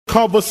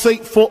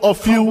Conversate for a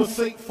few.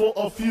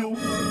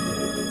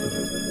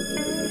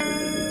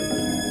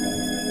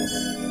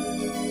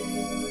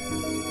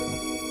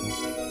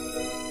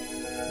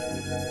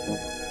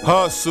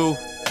 Hustle,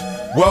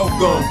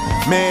 welcome,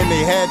 man,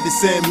 they had to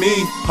send me.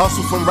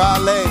 Hustle from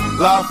Raleigh,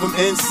 live from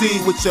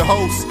NC with your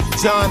hosts,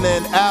 John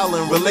and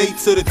Allen. Relate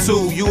to the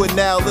two, you are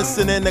now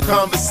listening to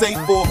Conversate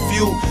for a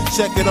few.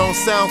 Check it on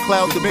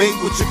SoundCloud, debate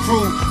with your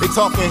crew. They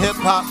talking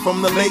hip-hop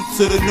from the late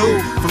to the new.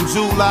 From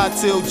July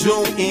till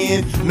June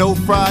end, no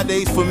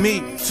Fridays for me,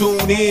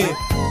 tune in.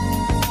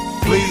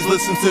 Please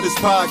listen to this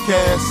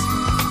podcast.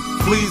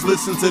 Please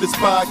listen to this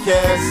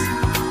podcast.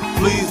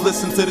 Please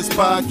listen to this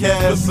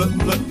podcast.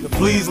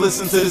 Please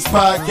listen to this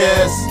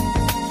podcast.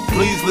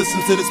 Please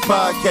listen to this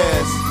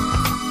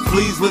podcast.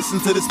 Please listen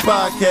to this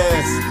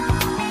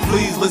podcast.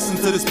 Please listen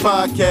to this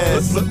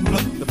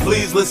podcast.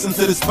 Please listen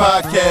to this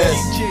podcast.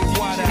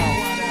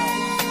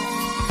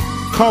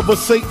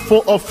 Conversate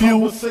for a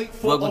few.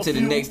 Welcome to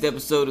the next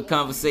episode of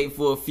Conversate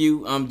for a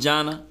Few. I'm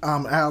Jonna.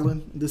 I'm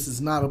Alan. This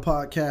is not a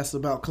podcast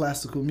about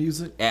classical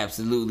music.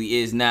 Absolutely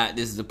is not.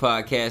 This is a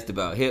podcast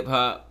about hip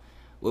hop.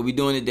 What we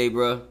doing today,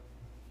 bro?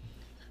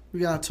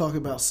 We gotta talk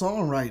about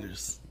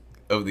songwriters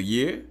Of the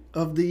year?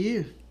 of the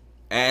year.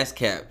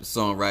 ASCAP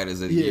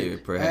songwriters of the year,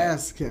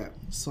 perhaps. ASCAP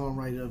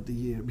songwriter of the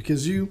year,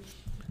 because you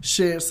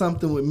shared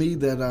something with me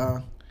that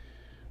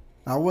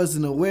I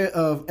wasn't aware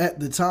of at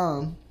the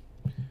time,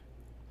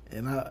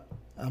 and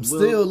I'm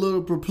still a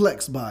little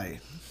perplexed by it.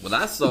 Well,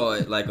 I saw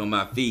it like on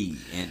my feed,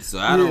 and so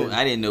I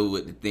didn't know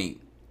what to think.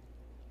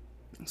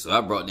 So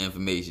I brought the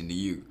information to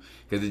you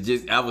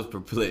because I was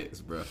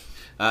perplexed, bro.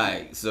 All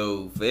right,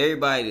 so for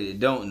everybody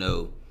that don't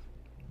know,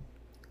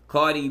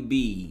 Cardi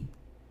B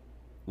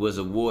was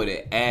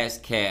awarded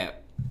ASCAP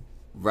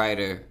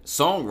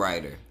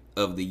songwriter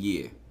of the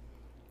year.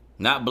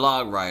 Not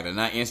blog writer,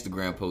 not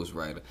Instagram post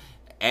writer.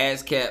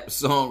 ASCAP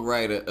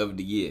songwriter of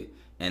the year.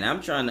 And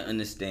I'm trying to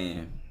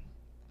understand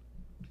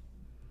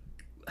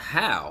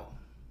how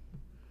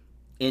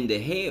in the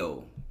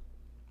hell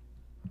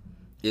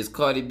is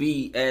Cardi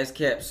B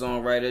ASCAP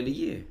songwriter of the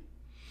year?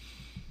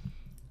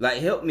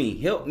 Like, help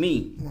me.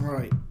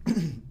 Right.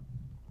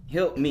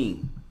 Help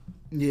me.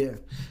 Yeah.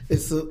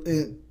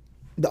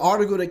 The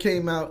article that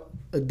came out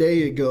a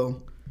day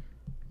ago,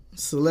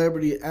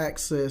 Celebrity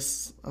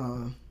Access,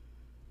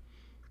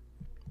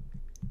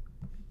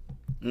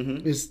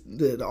 it's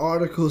the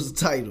article's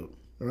titled,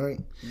 right?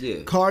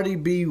 Yeah. Cardi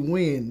B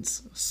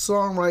wins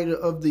Songwriter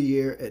of the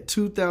Year at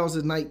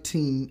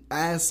 2019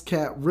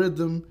 ASCAP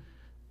Rhythm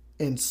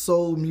and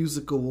Soul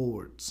Music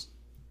Awards.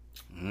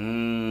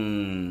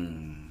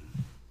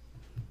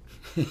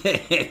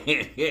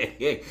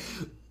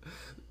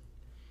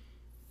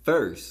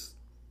 First,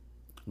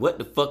 what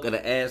the fuck are the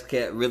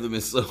ASCAP Rhythm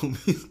and Soul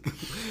Music?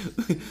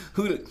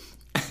 Who the...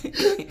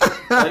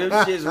 Are them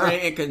shits ran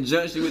in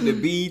conjunction with the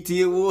BET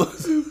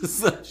Awards or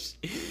some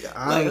shit?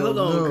 Like, hold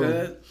on,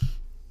 cuz.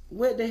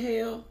 What the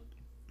hell?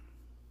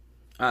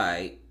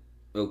 Alright.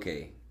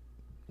 Okay.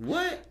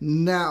 What?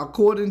 Now,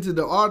 according to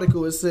the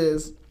article, it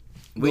says...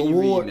 When you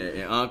reading that?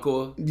 In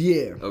Encore?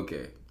 Yeah.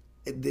 Okay.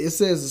 It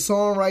says the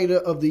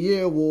Songwriter of the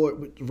Year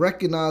award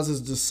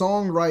recognizes the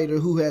songwriter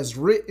who has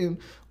written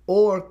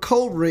or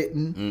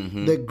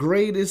co-written the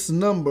greatest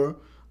number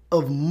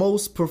of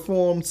most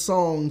performed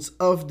songs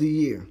of the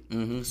year.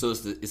 So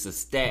it's a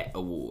stat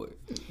award.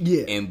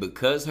 Yeah. And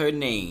because her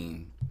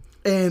name...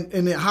 And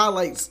it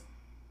highlights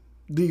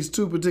these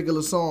two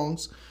particular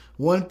songs.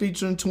 One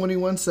featuring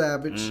 21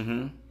 Savage.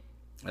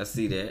 I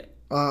see that.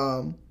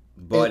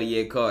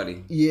 Bartier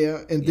Cardi. Yeah.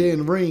 And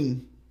then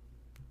Ring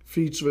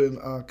featuring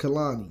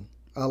Kalani.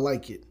 I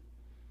Like It.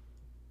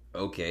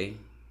 Okay.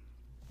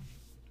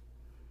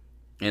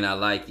 And I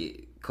Like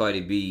It.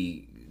 Cardi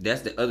B.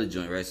 That's the other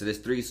joint, right? So there's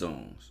 3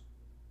 songs.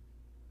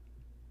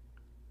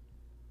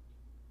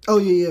 Oh,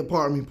 yeah.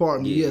 Pardon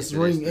me. Yeah, Yes, so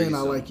Ring that's and I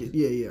songs. Like It.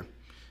 Yeah.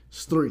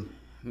 It's 3.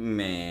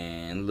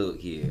 Man, look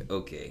here.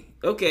 Okay.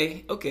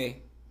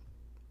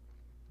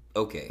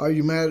 Are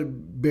you mad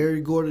at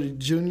Barry Gordy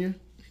Jr.?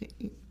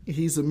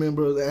 He's a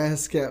member of the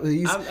ASCAP.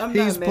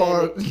 He's not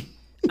part.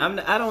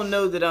 I don't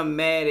know that I'm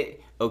mad at.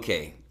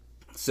 Okay,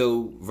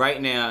 so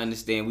right now I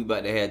understand we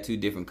about to have 2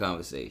 different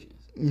conversations.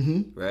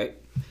 Right.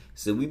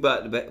 So we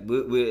about to.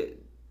 We're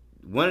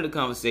one of the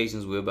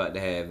conversations we're about to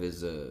have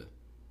is a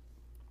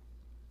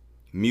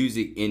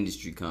music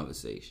industry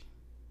conversation,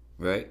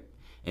 right?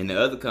 And the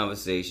other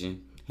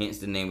conversation, hence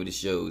the name of the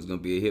show, is going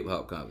to be a hip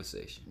hop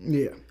conversation.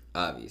 Yeah.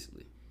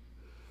 Obviously.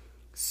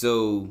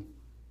 So,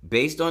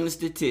 based on the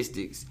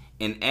statistics,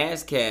 and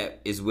ASCAP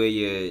is where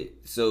you're...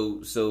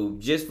 So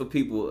just for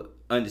people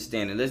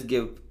understanding, let's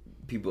give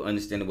people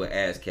understanding what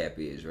ASCAP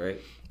is,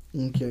 right?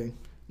 Okay.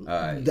 All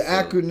right. The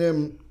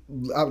acronym,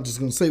 I was just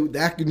going to say, the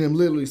acronym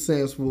literally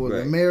stands for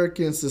the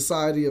American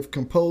Society of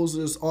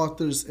Composers,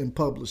 Authors, and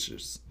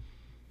Publishers.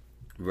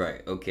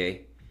 Right,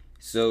 okay.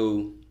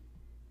 So,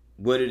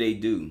 what do they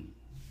do?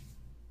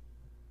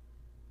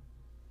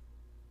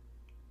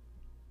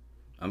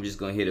 I'm just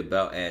going to hit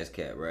about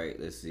ASCAP, right?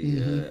 Let's see.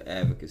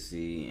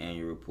 Advocacy,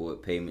 annual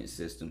report, payment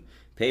system.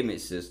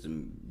 payment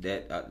system,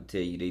 that I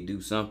tell you they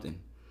do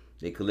something.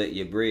 They collect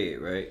your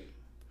bread, right?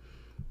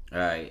 All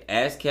right.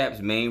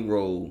 ASCAP's main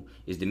role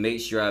is to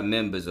make sure our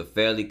members are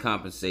fairly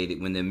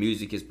compensated when their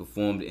music is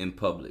performed in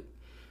public.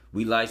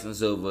 We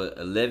license over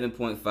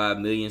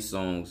 11.5 million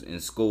songs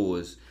and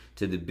scores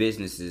to the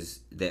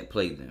businesses that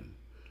play them.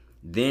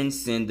 Then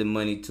send the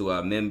money to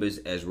our members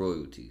as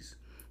royalties.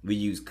 We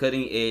use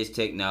cutting-edge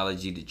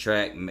technology to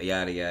track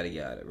yada, yada,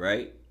 yada,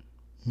 right?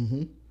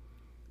 Mm-hmm.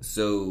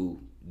 So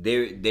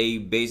they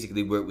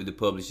basically work with the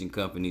publishing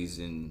companies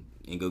and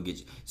go get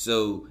you.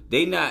 So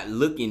they not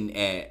looking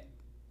at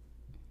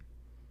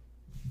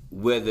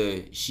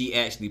whether she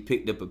actually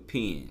picked up a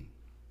pen.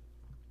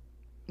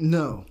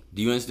 No.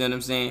 Do you understand what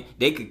I'm saying?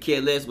 They could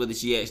care less whether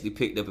she actually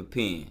picked up a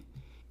pen.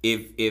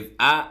 If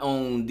I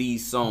own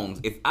these songs,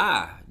 if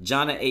I,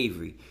 Jonna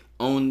Avery,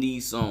 own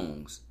these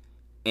songs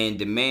and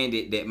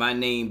demanded that my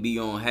name be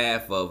on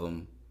half of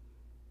them,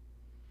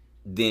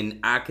 then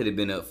I could have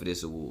been up for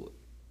this award.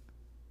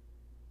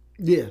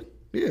 Yeah.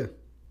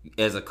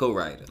 As a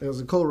co-writer.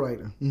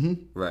 Mm-hmm.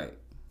 Right.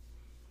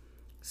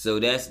 So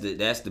that's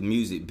the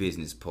music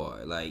business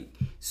part. Like,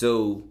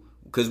 so,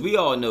 because we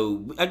all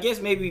know, I guess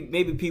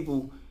maybe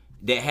people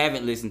that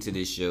haven't listened to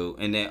this show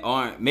and that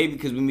aren't, maybe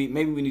because we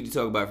need to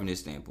talk about it from this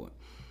standpoint.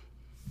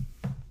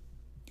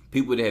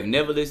 People that have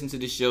never listened to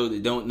the show,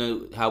 that don't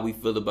know how we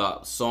feel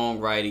about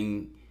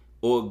songwriting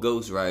or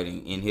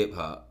ghostwriting in hip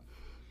hop,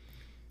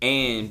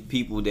 and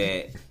people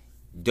that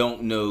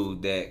don't know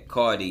that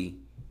Cardi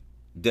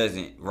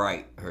doesn't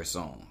write her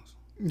songs.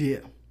 Yeah.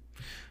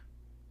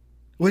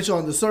 Which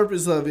on the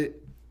surface of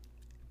it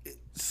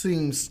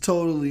seems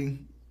totally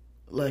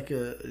like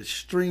a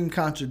extreme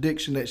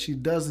contradiction that she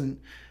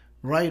doesn't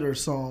write her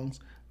songs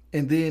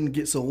and then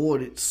gets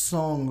awarded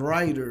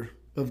Songwriter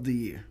of the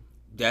Year.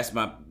 That's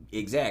my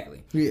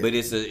exactly. Yeah. But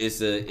it's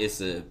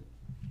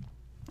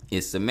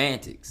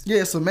semantics.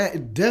 Yeah,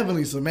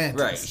 definitely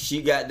semantics. Right.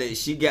 She got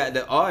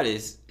the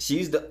artist.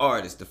 She's the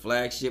artist, the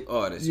flagship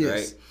artist, Yes.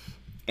 right?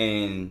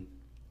 And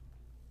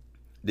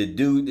the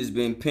dude that's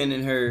been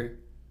penning her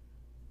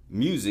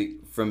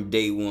music from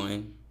day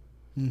one.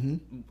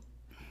 Mm-hmm.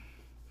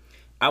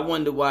 I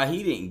wonder why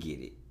he didn't get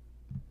it.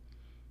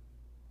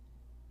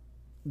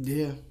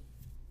 Yeah.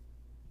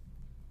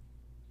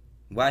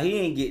 Why he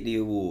ain't get the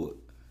award.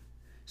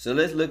 So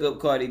let's look up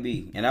Cardi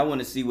B, and I want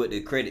to see what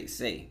the critics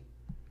say.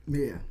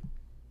 Yeah.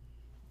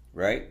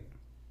 Right?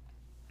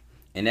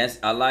 And that's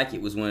I Like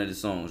It was one of the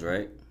songs,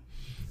 right?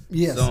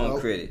 Yes. Song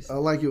critics. I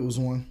like it was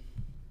one.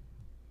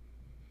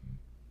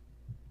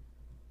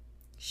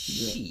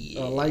 Shit.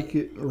 I Like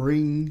It,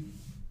 Ring.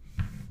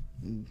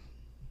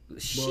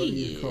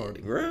 Shit,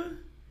 Cardi. bruh.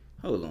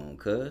 Hold on,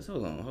 cuz.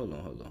 Hold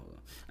on.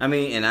 I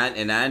mean,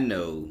 and I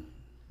know,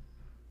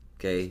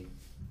 okay,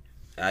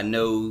 I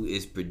know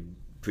it's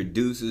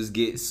producers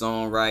get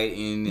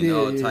songwriting and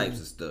all types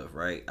of stuff,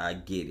 right? I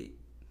get it.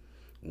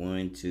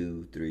 1,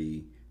 2,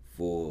 3,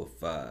 4,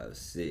 5,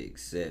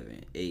 6,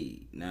 7,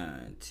 8,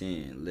 9,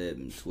 10,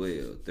 11,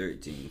 12,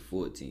 13,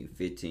 14,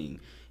 15.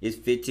 It's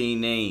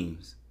 15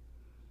 names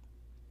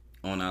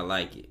on I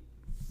Like It.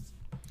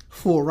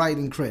 For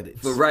writing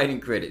credits. For writing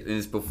credits. And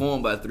it's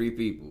performed by 3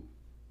 people.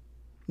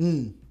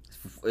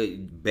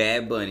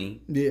 Bad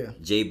Bunny, Yeah.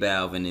 J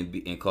Balvin,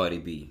 and Cardi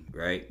B,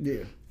 right?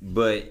 Yeah.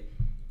 But,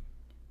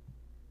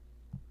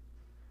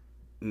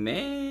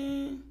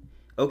 man,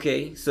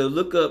 okay, so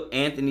look up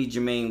Anthony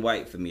Jermaine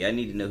White for me. I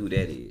need to know who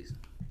that is.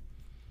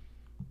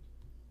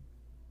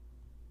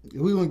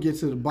 We're going to get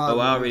to the bottom.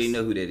 Oh, I of already this.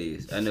 know who that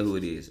is. I know who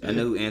it is. I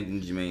know who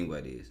Anthony Jermaine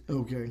White is.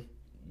 Okay.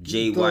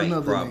 Jay Throw White,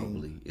 another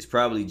probably. name. It's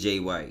probably Jay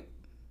White.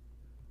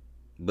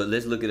 But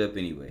let's look it up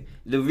anyway.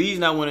 The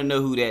reason I want to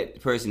know who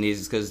that person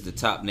is because it's the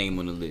top name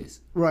on the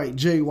list. Right.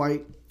 Jay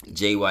White.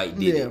 Jay White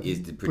did it.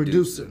 Is the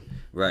producer.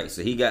 Right.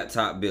 So he got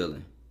top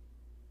billing.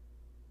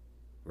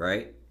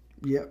 Right?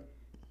 Yep.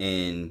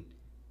 And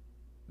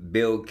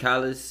Bill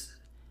Callis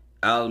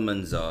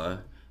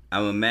Almanzar.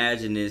 I'm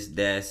imagining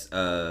that's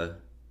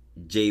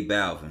J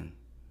Balvin.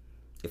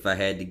 If I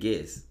had to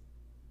guess.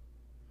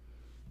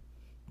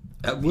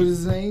 What is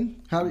his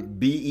name? How did...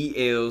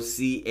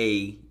 BELCALIS.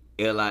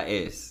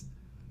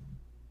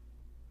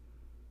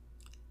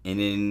 And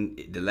then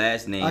the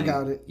last name. I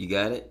got it. You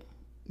got it?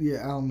 Yeah,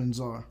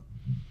 Almanzar.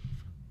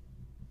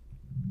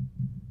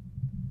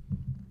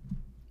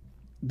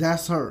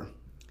 That's her.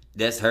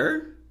 That's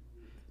her?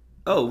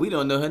 Oh, we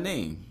don't know her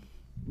name.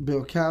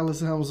 Bill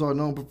Callis Almanzar,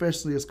 known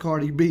professionally as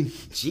Cardi B.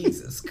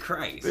 Jesus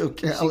Christ. Bill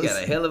She Callis.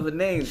 got a hell of a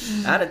name.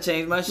 I'd have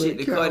changed my shit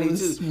to Bill Cardi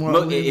Callis, too.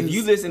 Marlon If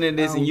you listen to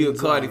this and you're a Almanzar.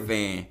 Cardi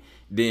fan,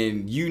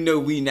 then you know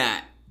we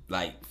not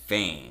like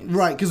fans.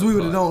 Right, because we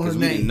would have known her Because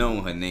we didn't name.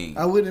 know her name.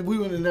 We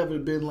would have never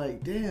been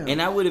like, damn. And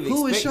I would have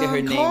who is expected her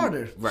Sean name.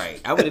 Carter? Right.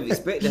 I would have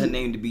expected her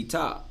name to be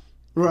top.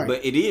 Right.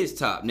 But it is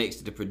top next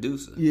to the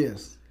producer.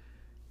 Yes.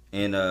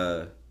 And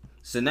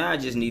so now I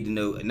just need to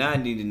know. Now I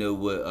need to know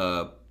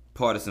what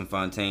Partisan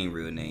Fontaine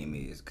real name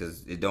is,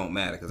 because it don't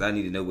matter. Because I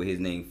need to know where his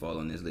name fall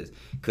on this list.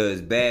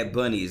 Because Bad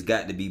Bunny has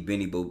got to be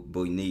Benny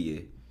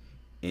Bonilla,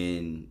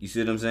 and you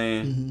see what I'm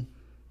saying? Mm-hmm.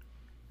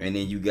 And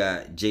then you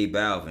got J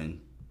Balvin.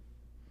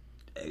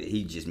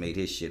 He just made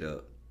his shit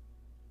up.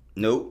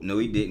 Nope, no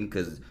he didn't,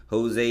 because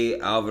Jose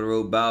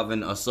Alvaro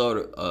Balvin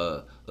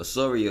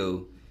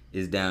Osorio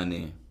is down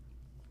there.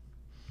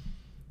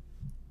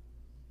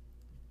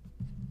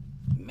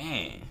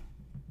 Man.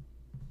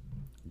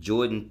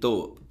 Jordan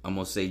Thorpe. I'm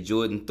going to say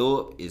Jordan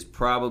Thorpe is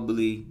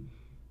probably...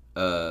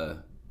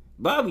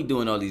 Bobby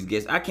doing all these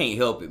guests. I can't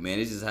help it, man.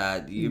 It's just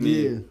how... You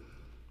mean?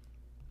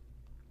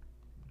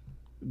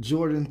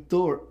 Jordan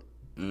Thorpe.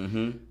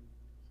 Mm-hmm.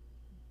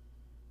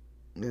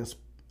 That's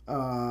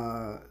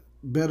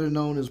better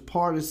known as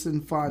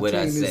Partisan Fontaine,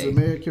 I is say?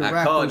 American I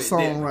rapper called and it,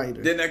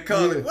 songwriter. Didn't I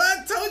call it? Well,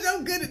 I told you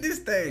I'm good at this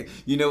thing.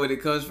 You know where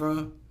it comes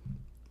from?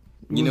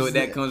 You know what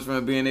that comes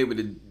from? Being able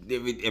to...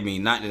 I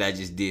mean, not that I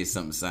just did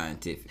something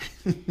scientific,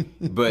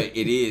 but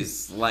it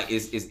is like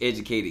it's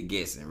educated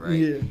guessing, right?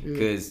 Yeah.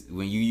 Because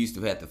when you used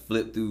to have to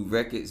flip through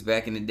records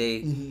back in the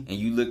day, and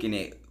you looking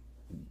at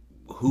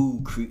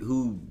who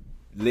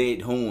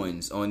led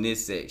horns on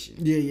this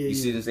section, you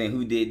see what I'm saying?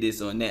 Who did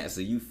this on that?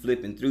 So you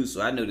flipping through. So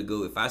I know to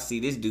go. If I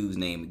see this dude's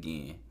name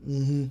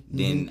again,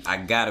 then I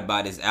gotta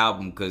buy this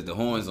album because the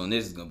horns on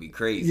this is gonna be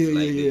crazy.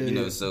 You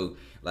know, so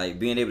like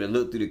being able to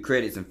look through the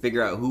credits and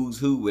figure out who's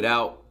who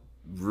without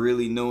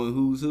really knowing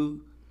who's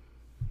who,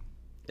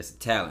 it's a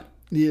talent.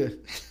 Yeah.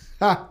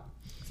 It's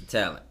a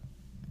talent.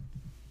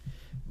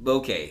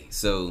 Okay,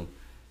 so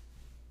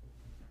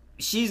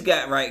she's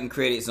got writing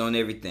credits on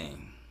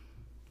everything,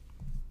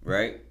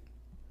 right?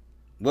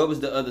 What was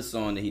the other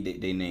song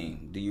that they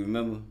named? Do you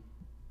remember?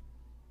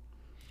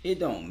 It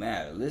don't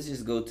matter. Let's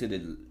just go to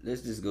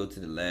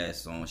the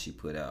last song she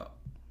put out.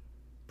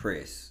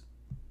 Press.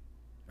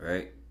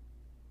 Right?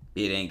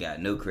 It ain't got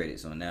no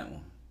credits on that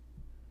one.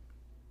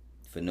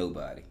 For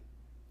nobody.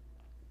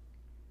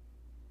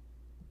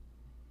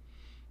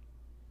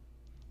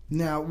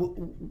 Now,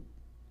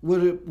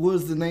 what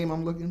was the name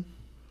I'm looking?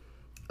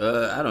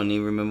 I don't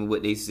even remember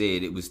what they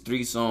said. It was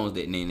 3 songs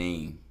that they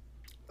named.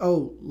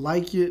 Oh,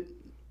 Like It.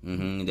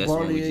 Mm-hmm. That's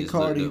Barty when we and just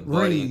Cardi, looked up.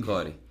 Barty Ring. and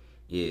Cardi.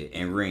 Yeah,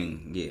 and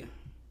Ring. Yeah.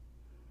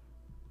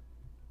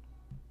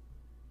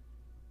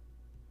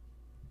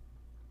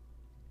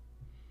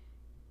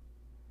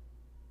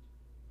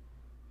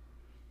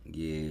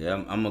 Yeah,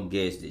 I'm gonna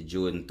guess that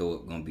Jordan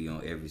Thorpe gonna be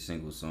on every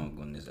single song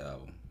on this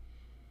album.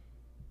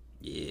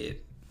 Yeah,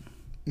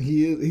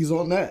 He's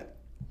on that.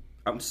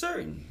 I'm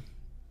certain.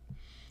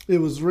 It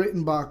was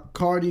written by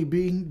Cardi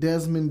B,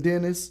 Desmond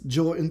Dennis,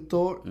 Jordan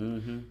Thorpe,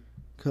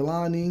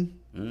 Kalani,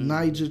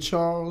 Niger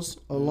Charles,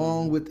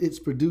 along with its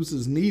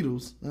producers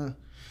Needles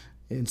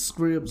and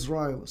Scribs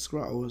Riley.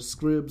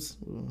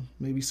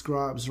 Maybe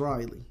Scribes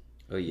Riley.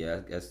 Oh yeah,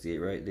 I see it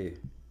right there.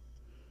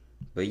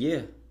 But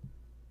yeah.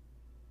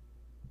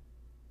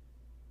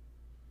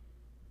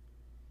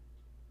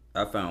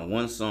 I found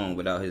one song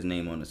without his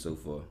name on it so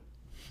far.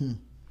 Not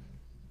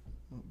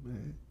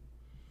bad.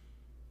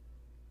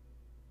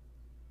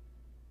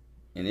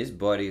 And it's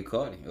Barty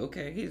Cardi.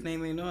 Okay, his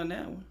name ain't on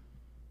that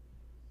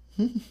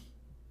one.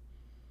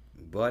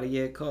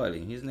 Barty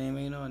Cardi. His name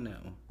ain't on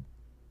that one.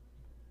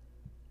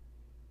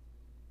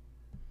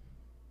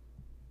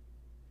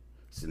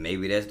 So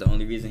maybe that's the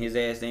only reason his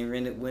ass ain't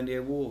win the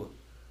award.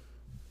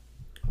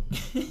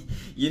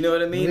 You know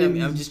what I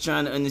mean? I'm just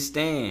trying to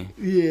understand.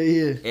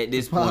 Yeah. At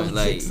this point,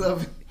 like,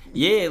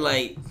 yeah,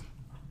 like,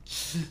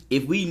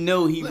 if we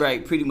know he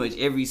write pretty much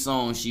every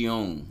song she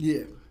owns,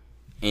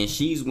 and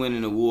she's winning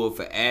an award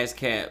for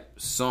ASCAP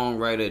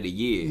Songwriter of the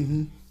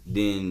Year,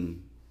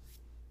 then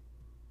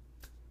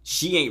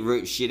she ain't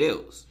wrote shit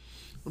else,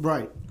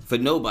 right? For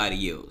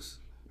nobody else,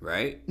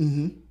 right?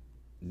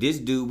 This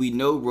dude we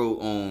know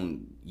wrote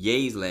on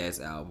Ye's last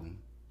album.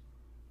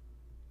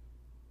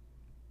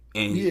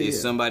 And it's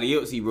somebody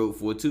else he wrote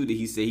for too that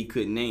he said he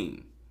couldn't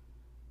name.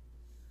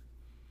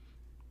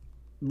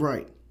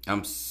 Right.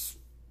 I'm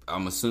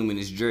assuming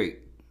it's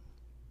Drake.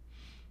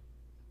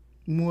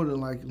 More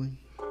than likely.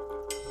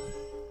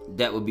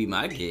 That would be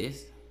my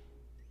guess.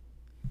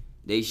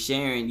 They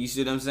sharing, you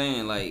see what I'm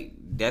saying? Like,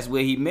 that's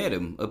where he met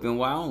him, up in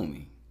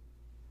Wyoming.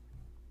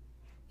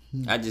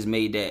 I just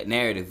made that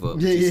narrative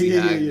up.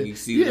 You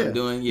see what I'm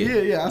doing?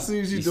 Yeah, I see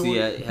what you're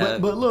doing.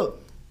 But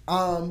look,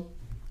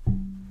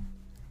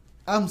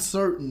 I'm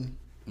certain,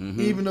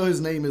 even though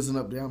his name isn't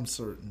up there, I'm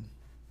certain.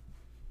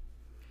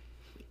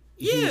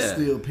 He's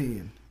still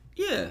peeing.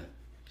 Yeah.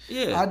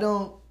 I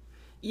don't.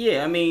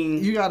 Yeah, I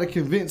mean, you got to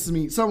convince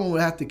me. Someone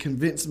would have to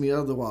convince me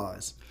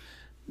otherwise.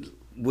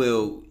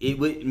 Well, it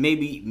would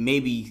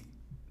maybe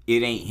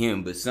it ain't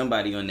him, but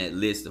somebody on that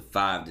list of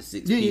 5 to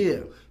 6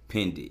 people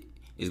penned it.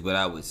 Is what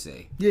I would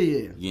say.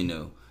 Yeah. You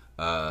know,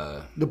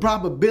 the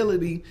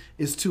probability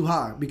is too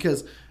high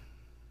because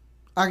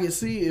I can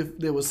see if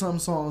there were some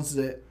songs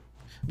that,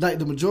 like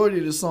the majority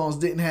of the songs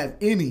didn't have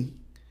any,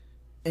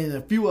 and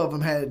a few of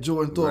them had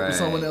Jordan Thorpe or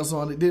someone else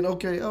on it. Then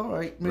okay, all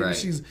right, maybe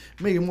she's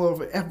making more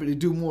of an effort to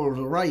do more of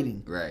the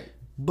writing. Right.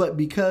 But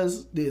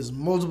because there's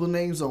multiple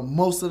names on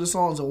most of the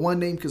songs, and one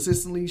name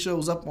consistently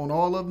shows up on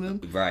all of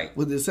them, right,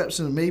 with the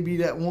exception of maybe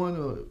that one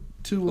or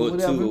two or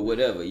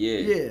whatever.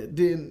 Yeah.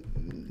 Then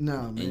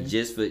Nah, man. And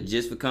just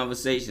for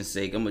conversation's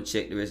sake, I'm gonna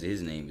check the rest of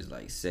his name is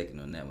like second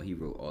on that one. He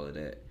wrote all of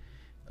that.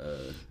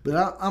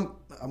 But I'm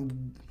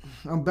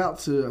about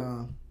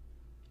to.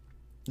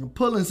 I'm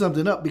pulling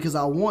something up because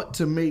I want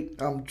to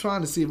make. I'm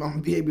trying to see if I'm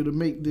gonna be able to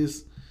make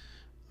this.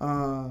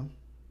 Yeah,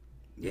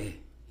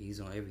 he's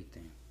on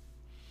everything.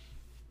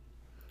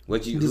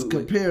 What you this who-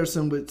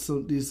 comparison with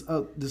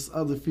this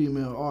other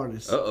female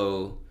artist?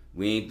 Uh-oh.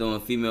 We ain't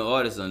throwing female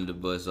artists under the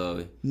bus, are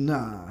we?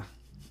 Nah.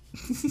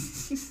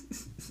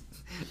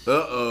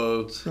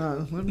 Uh-oh.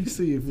 Let me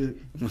see if it.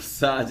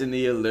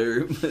 Misogyny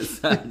alert.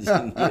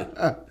 Misogyny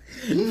alert.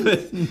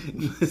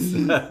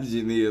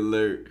 Misogyny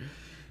alert.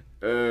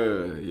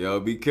 Y'all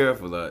be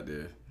careful out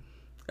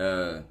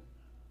there.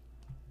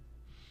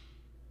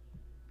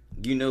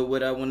 You know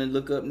what I want to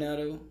look up now,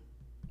 though?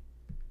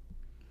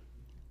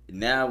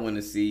 Now I want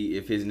to see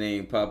if his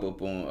name pop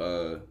up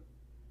on,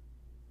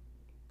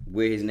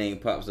 where his name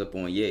pops up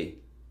on Ye.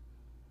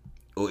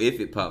 Or if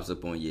it pops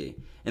up on Ye.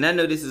 And I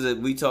know this is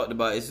we talked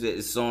about it's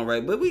a song,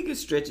 right? But we can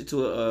stretch it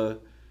to a,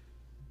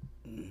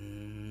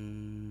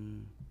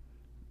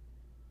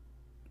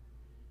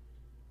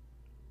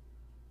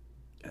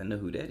 I know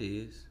who that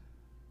is.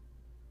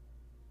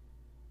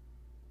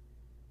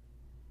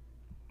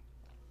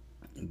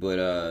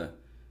 But,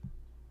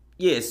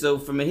 yeah, so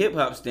from a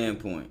hip-hop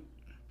standpoint,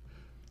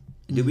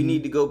 do we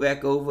need to go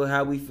back over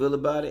how we feel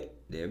about it?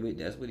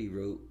 That's what he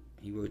wrote.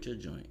 He wrote your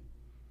joint.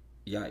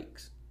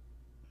 Yikes.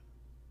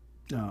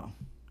 Oh.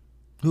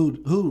 Who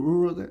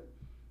wrote that?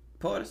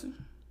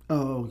 Partisan.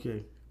 Oh,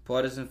 okay.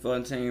 Partisan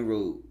Fontaine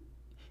wrote.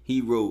 He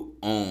wrote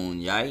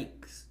on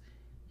Yikes.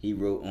 He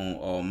wrote on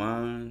All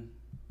Mine.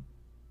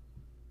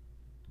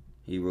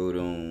 He wrote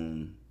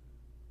on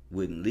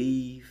Wouldn't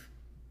Leave.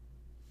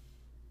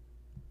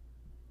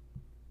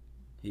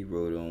 He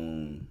wrote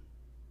on...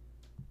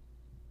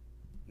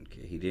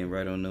 Okay, he didn't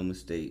write on No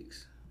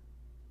Mistakes.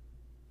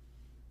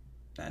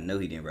 I know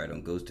he didn't write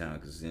on Ghost Town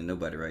because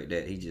nobody write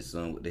that. He just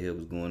saw what the hell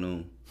was going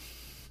on.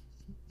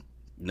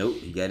 Nope,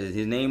 he got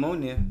his name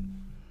on there.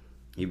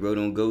 He wrote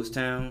on Ghost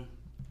Town.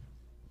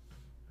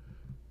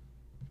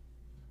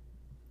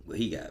 Well,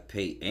 he got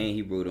paid. And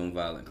he wrote on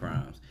Violent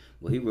Crimes.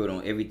 Well, he wrote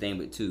on everything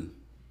but 2.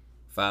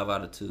 5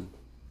 out of 2.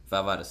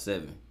 5 out of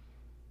 7.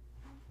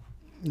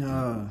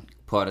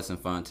 Partisan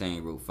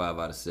Fontaine wrote 5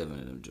 out of 7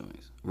 of them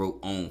joints. Wrote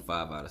on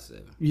 5 out of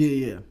 7.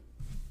 Yeah.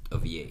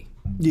 Of Ye.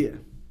 Yeah.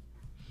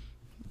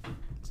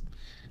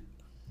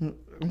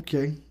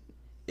 Okay.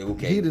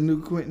 Okay. He the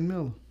new Quentin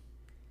Miller.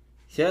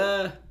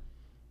 Yeah.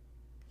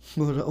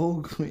 Or the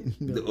old Quentin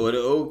Miller. Or the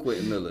old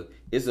Quentin Miller.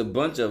 It's a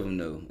bunch of them,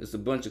 though. It's a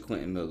bunch of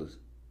Quentin Millers.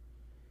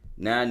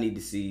 Now I need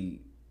to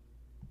see.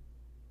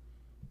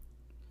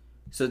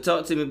 So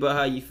talk to me about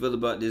how you feel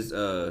about this.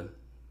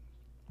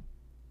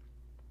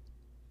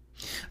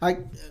 I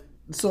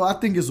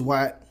think it's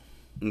whack.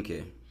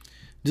 Okay.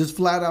 Just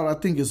flat out, I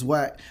think it's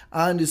whack.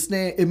 I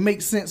understand it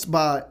makes sense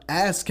by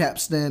ASCAP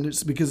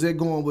standards because they're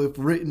going with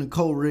written and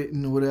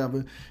co-written or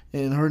whatever,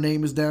 and her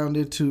name is down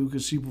there too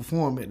because she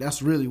performed it.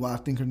 That's really why I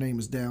think her name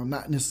is down,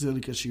 not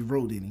necessarily because she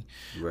wrote any.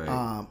 Right.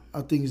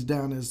 I think it's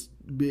down as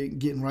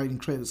getting writing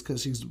credits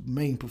because she's the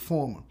main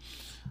performer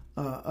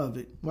of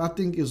it. But I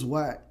think it's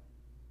whack.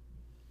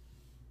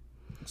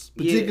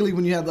 Particularly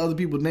when you have the other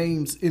people's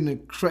names in the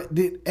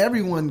credit.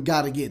 Everyone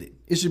got to get it.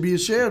 It should be a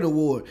shared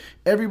award.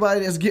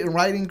 Everybody that's getting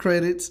writing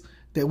credits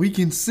that we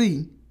can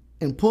see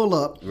and pull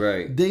up,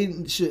 Right.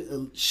 they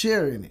should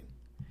share in it.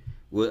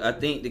 Well, I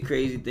think the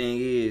crazy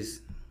thing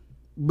is,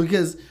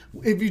 Because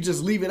if you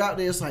just leave it out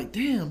there, it's like,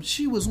 damn,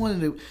 she was one of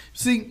the...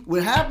 See,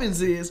 what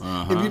happens is,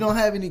 if you don't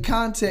have any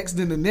context,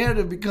 then the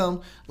narrative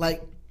becomes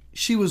like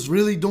she was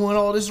really doing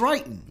all this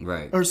writing.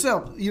 Right.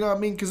 Herself. You know what I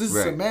mean? Because this is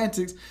Right.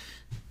 semantics.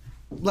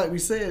 Like we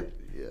said,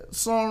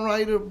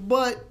 songwriter,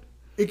 but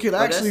it could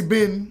actually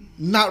been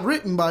not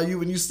written by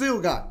you and you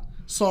still got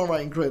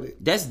songwriting credit.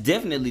 that's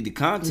definitely the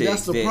context.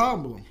 That's the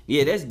problem.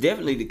 Yeah, that's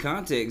definitely the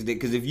context.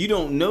 Because if you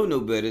don't know no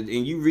better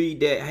and you read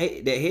that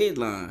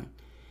headline,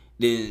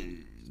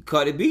 then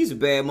Cardi B's a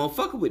bad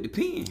motherfucker with the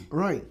pen.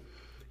 Right.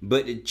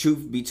 But the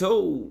truth be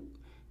told,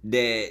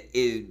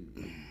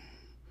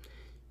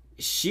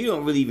 she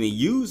don't really even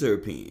use her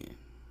pen.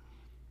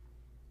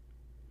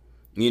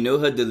 You know,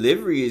 her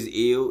delivery is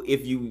ill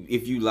if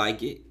you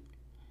like it.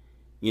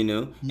 You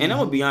know? And I'm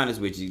gonna be honest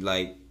with you,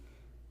 like,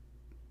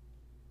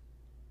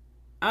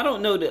 I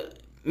don't know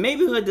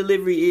maybe her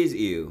delivery is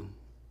ill.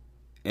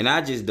 And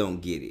I just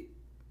don't get it.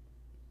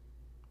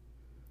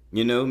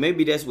 You know,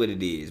 maybe that's what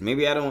it is.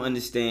 Maybe I don't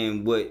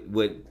understand what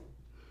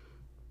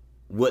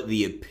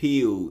the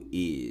appeal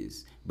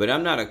is. But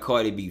I'm not a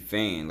Cardi B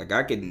fan. Like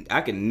I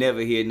can never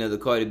hear another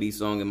Cardi B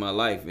song in my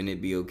life and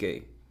it be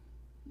okay.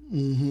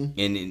 Mm-hmm.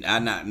 And then I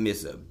not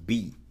miss a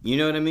beat. You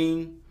know what I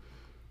mean?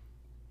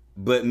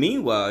 But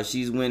meanwhile,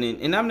 she's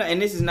winning,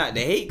 and this is not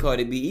to hate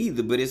Cardi B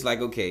either. But it's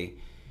like, okay,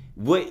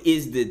 what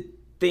is the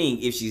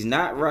thing if she's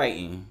not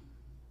writing?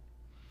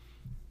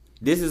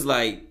 This is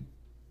like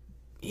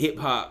hip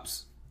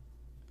hop's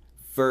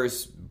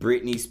first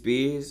Britney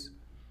Spears.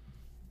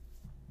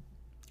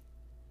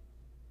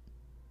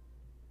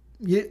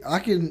 Yeah, I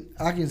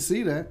can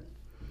see that.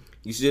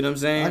 You see what I'm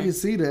saying? I can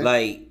see that.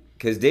 Like,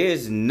 cause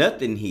there's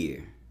nothing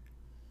here.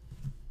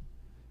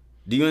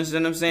 Do you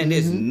understand what I'm saying?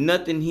 There's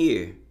nothing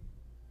here.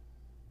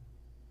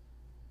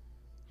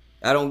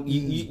 I don't. Do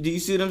you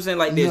see what I'm saying?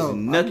 Like, there's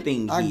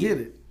nothing here. I get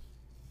it.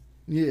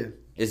 Yeah.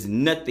 It's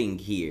nothing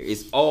here.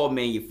 It's all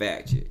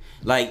manufactured.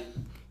 Like,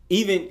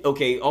 even,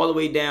 okay, all the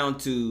way down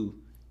to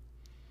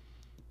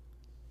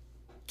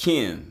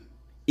Kim.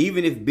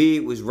 Even if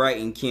Big was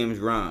writing Kim's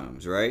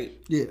rhymes, right?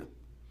 Yeah.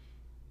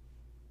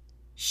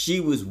 She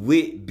was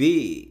with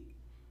Big.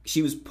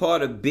 She was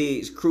part of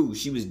Big's crew.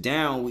 She was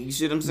down with, you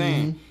see what I'm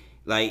saying?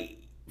 Like,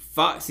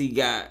 Foxy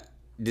got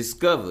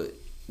discovered.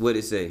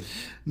 What'd it say?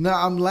 No,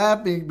 I'm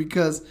laughing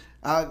because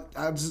I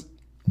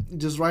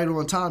just right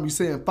on time you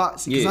saying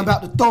Foxy because I'm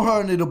about to throw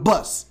her under the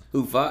bus.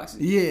 Who,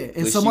 Foxy? Yeah,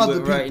 and But some she other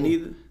wasn't people. writing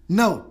either?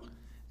 No,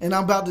 and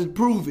I'm about to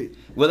prove it.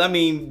 Well, I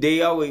mean,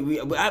 they always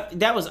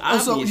that was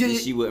obvious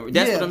that she would.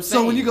 That's what I'm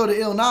saying. So when you go to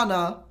Il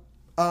Nana,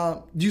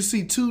 you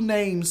see two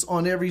names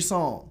on every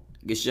song.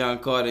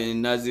 Gashawn Carter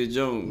and Nasir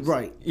Jones.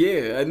 Right.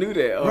 Yeah, I knew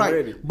that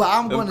already. Right. But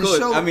I'm going to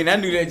show. I mean, I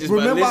knew that just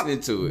by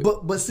listening to it.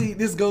 But see,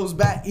 this goes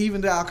back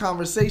even to our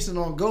conversation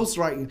on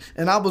ghostwriting.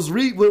 And I was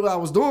what I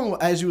was doing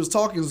as you was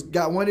talking is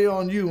got one ear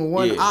on you and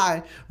one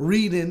eye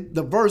reading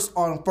the verse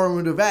on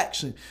affirmative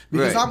action.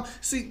 Because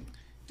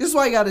this is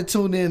why you got to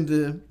tune in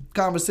to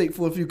Conversate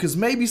for a Few, because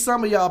maybe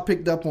some of y'all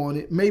picked up on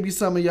it, maybe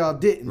some of y'all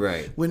didn't.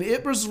 Right. When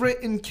It Was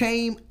Written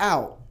came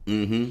out,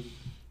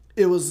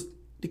 it was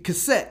the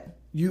cassette.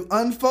 You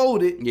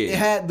unfold it, it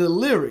had the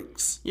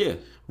lyrics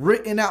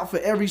written out for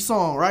every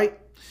song, right?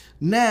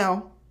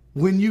 Now,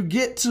 when you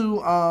get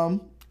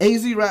to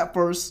AZ rap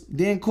first,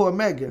 then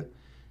Cormega,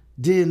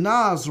 then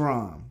Nas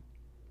rhyme.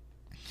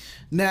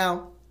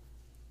 Now,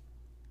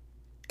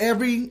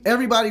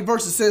 everybody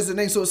verse says the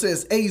name, so it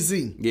says AZ.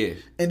 Yeah.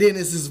 And then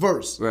it's his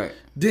verse. Right.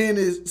 Then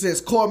it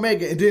says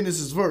Cormega, and then it's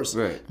his verse.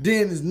 Right.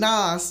 Then it's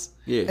Nas,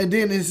 and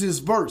then it's his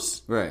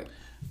verse. Right.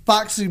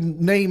 Foxy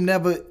name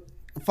never...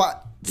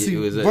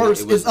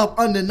 verse is up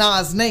under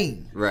Nas'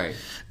 name. Right.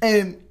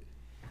 And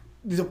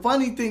the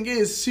funny thing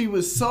is, she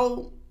was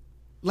so,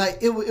 like,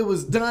 it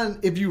was done,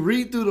 if you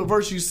read through the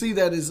verse, you see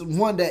that is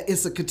one that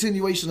it's a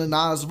continuation of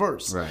Nas'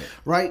 verse. Right.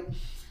 Right?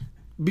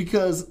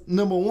 Because,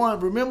 number one,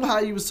 remember how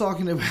you was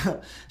talking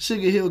about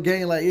Sugar Hill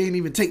Gang, like, he didn't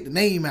even take the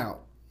name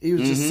out. He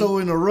was just so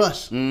in a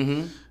rush.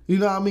 You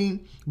know what I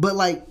mean? But,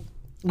 like,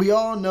 we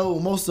all know,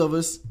 most of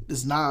us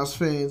is Nas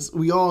fans,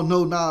 we all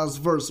know Nas'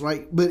 verse,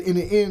 right? But and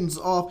it ends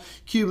off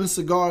Cuban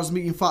cigars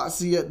meeting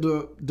Foxy at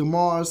the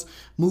Mars,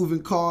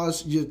 moving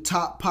cars, your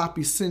top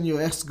poppy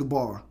Senor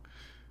Escobar,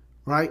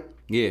 right?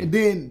 Yeah. And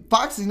then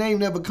Foxy name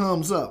never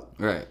comes up.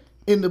 Right.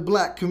 In the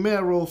black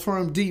Camaro,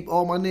 firm deep,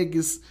 all my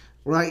niggas,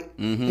 right?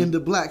 In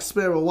the black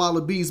Sparrow,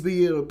 Wallabies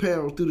be in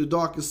apparel through the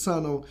darkest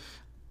tunnel.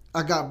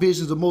 I got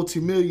visions of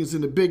multi-millions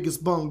in the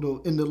biggest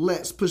bundle. In the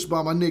Lex, pushed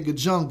by my nigga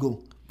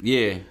Jungle.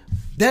 Yeah.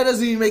 That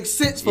doesn't even make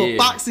sense for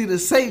Foxy to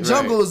say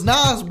Jungle is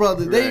Nas'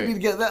 brother. They didn't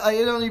even get that. Like,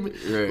 it don't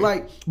even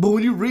like. But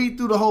when you read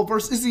through the whole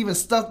verse, it's even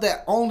stuff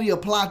that only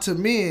apply to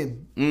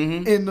men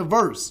in the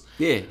verse.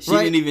 Yeah, she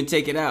didn't even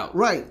take it out.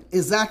 Right,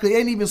 exactly. They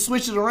didn't even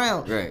switch it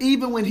around. Right.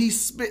 Even when he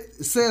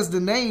says the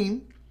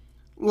name,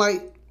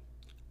 like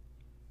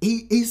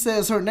he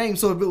says her name.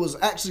 So if it was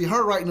actually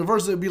her writing the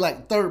verse, it'd be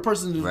like third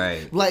person.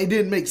 Right. Like it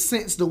didn't make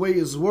sense the way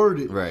it's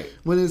worded. Right.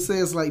 When it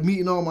says like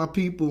meeting all my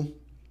people.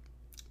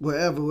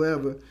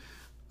 Wherever.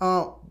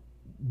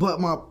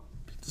 But my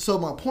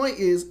point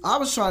is, I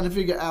was trying to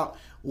figure out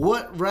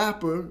what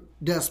rapper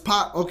that's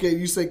pop. Okay,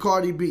 you say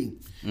Cardi B,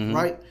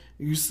 right?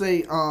 You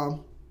say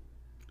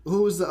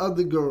who is the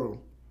other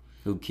girl?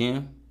 Who,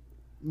 Kim?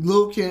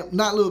 Lil Kim,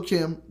 not Lil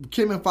Kim.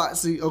 Kim and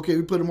Foxy. Okay,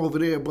 we put them over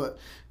there. But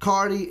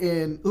Cardi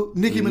and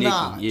Nicki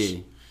Minaj. Yeah,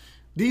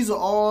 these are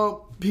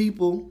all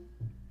people.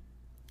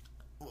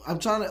 I'm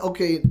trying to.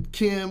 Okay,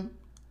 Kim,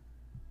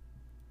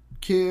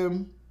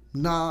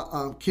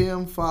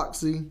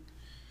 Foxy,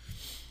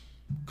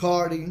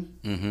 Cardi,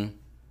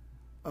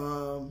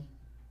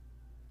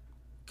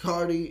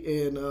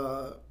 Cardi, and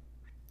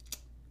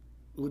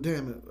well,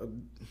 damn it,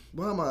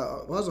 why is it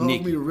hard for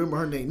me to remember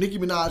her name? Nicki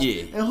Minaj.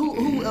 Yeah. And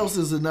who else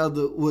is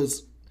another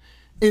was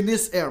in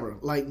this era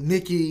like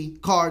Nicki,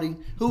 Cardi?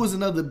 Who was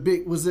another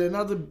big? Was there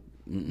another?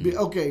 Big,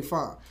 okay,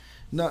 fine.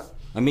 Not.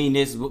 I mean,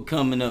 it's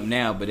coming up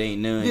now, but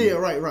ain't none. Yeah,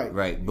 right.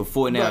 Right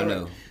before now,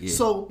 no. Yeah.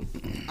 So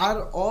out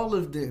of all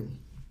of them.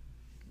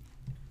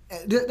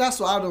 That's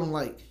what I don't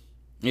like.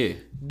 Yeah.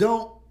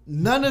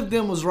 None of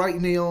them was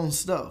writing their own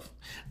stuff,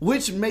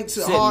 which makes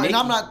it hard. Nicki. And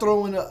I'm not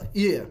throwing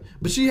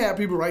but she had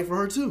people write for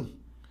her too.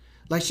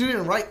 Like she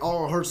didn't write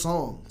all her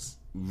songs.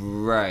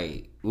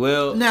 Right.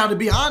 Well, now to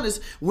be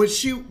honest,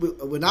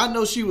 when I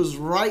know she was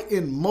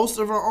writing most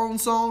of her own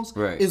songs,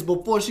 is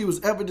before she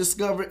was ever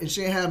discovered, and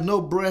she didn't have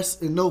no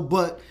breasts and no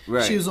butt.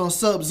 Right. She was on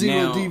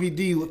Sub-Zero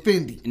DVD with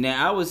Fendi.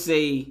 Now I would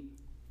say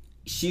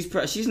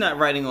she's not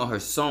writing on her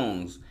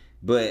songs.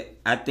 But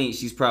I think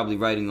she's probably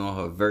writing on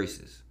her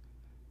verses.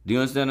 Do you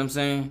understand what I'm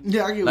saying?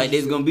 Yeah, I get what like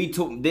you're there's gonna be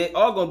they're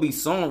all gonna be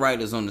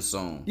songwriters on the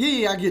song.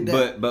 Yeah, I get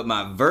that. But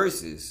my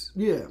verses,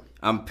 yeah.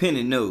 I'm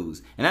penning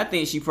those, and I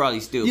think she probably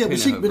still Yeah,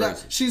 penning her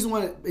verses. she's the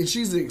one, and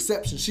she's the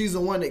exception. She's the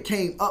one that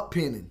came up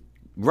penning.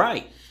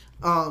 Right.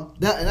 And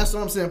that's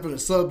what I'm saying for the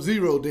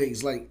Sub-Zero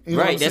days, like you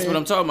know right. That's what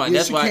I'm talking about. Yeah,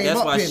 that's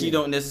why penning. she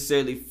don't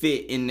necessarily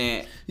fit in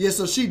that. Yeah,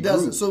 so she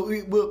doesn't. So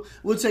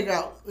we'll take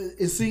out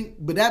and see,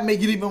 but that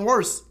make it even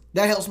worse.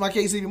 That helps my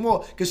case even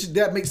more because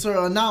that makes her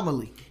an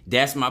anomaly.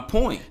 That's my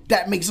point.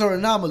 That makes her an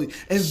anomaly,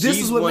 and this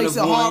is what makes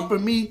it hard for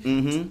me.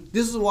 Mm-hmm.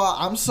 This is why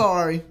I'm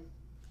sorry.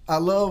 I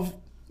love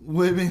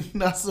women,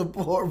 I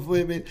support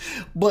women,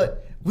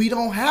 but we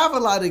don't have a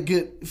lot of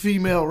good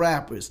female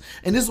rappers,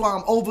 and this is why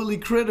I'm overly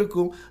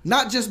critical.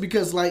 Not just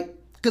because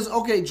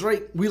okay,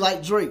 Drake, we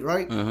like Drake,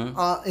 right?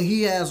 And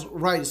he has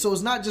writers, so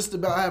it's not just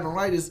about having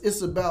writers.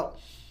 It's about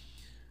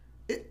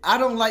I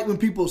don't like when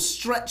people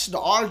stretch the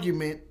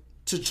argument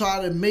to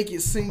try to make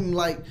it seem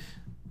like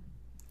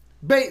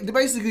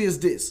basically is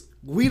this: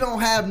 we don't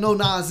have no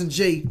Nas and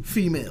Jay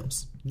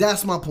females.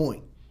 That's my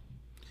point.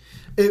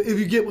 If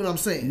you get what I'm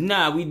saying.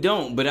 Nah, we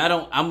don't. But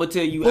I'm gonna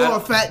tell you. Or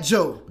Fat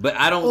Joe. But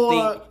I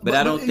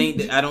don't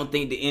think. I don't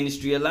think the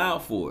industry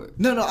allowed for it.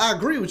 No, I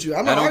agree with you.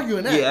 I'm not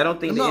arguing that. Yeah, I don't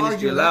think the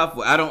industry allowed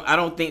for it. I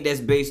don't think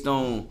that's based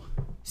on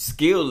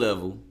skill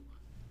level.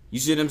 You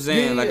see what I'm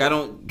saying? Yeah. Like I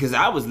don't, because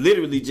I was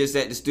literally just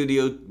at the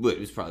studio. It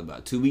was probably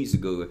about 2 weeks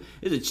ago.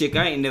 There's a chick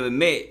I ain't never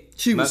met.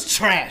 She was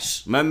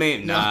trash. My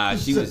man, nah,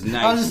 she was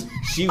nice.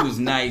 She was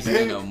nice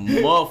than a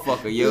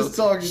motherfucker, yo.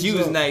 She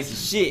was nice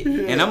as shit.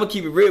 Yeah. And I'm gonna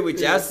keep it real with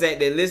you. I sat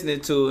there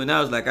listening to her, and I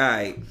was like, all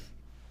right,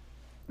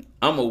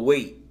 I'm gonna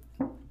wait.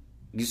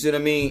 You see what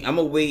I mean? I'm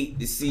gonna wait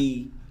to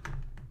see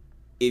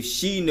if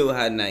she know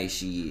how nice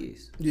she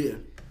is. Yeah.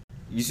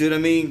 You see what I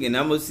mean? And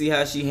I'm gonna see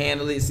how she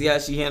handle it.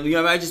 You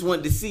know, I just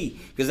wanted to see,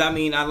 because I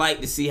mean, I like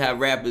to see how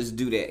rappers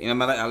do that,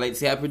 and I like to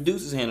see how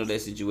producers handle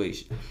that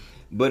situation.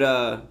 But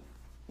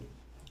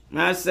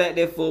I sat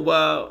there for a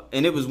while,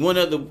 and it was one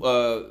other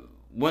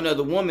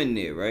woman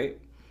there, right?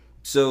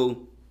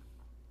 So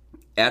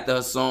after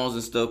her songs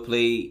and stuff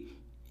played,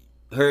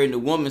 her and the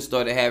woman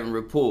started having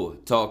rapport,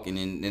 talking,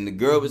 and the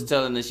girl was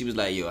telling her, she was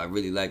like, yo, I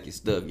really like your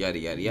stuff, yada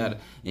yada yada.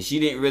 And she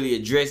didn't really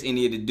address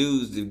any of the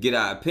dudes to get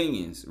our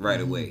opinions right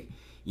away.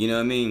 You know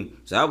what I mean?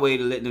 So I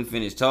waited to let them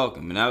finish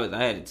talking. And I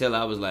had to tell her,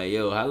 I was like,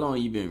 yo, how long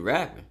you been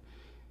rapping?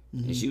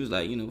 And she was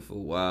like, for a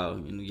while,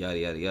 yada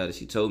yada yada.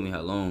 She told me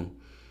how long.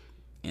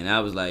 And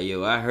I was like,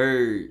 yo, I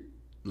heard,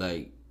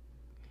 like,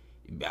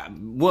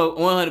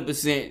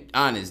 100%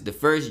 honest. The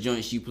first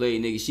joint she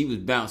played, nigga, she was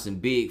bouncing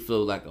big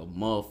flow like a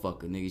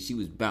motherfucker, nigga. She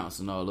was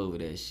bouncing all over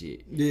that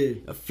shit. Yeah.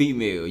 A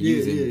female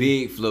using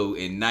big flow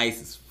and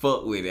nice as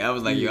fuck with it. I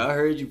was like, yo, I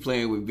heard you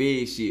playing with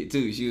big shit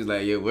too. She was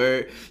like, yo,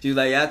 word. She was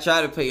like, yeah, I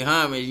try to pay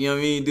homage, you know what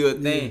I mean? Do a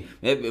thing.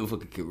 That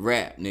motherfucker could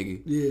rap,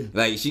 nigga. Yeah.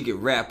 Like, she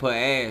could rap her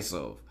ass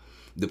off.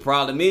 The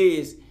problem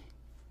is,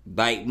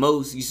 like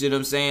most, you see what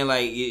I'm saying?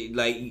 Like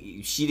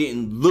she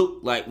didn't look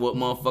like what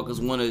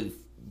motherfuckers want a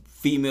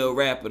female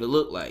rapper to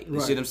look like.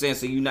 You see what I'm saying?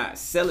 So you're not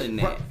selling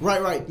that.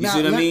 Right. You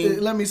see what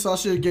I mean? So I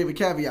should have gave a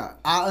caveat.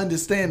 I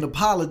understand the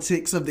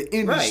politics of the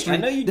industry I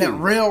know you that do.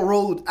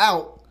 railroad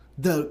out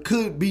the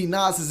could be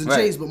Nas's and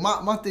Jays, but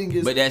my thing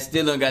is, but that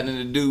still don't got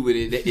nothing to do with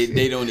it.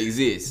 They don't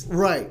exist.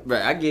 Right.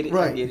 I get it.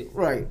 Right. I get it.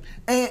 Right.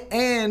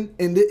 And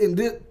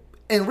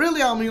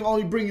really, I'm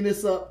only bringing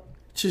this up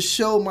to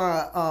show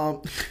my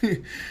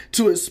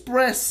to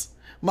express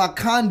my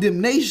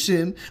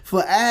condemnation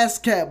for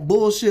ASCAP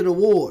bullshit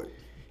award.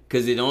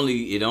 Cause it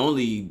only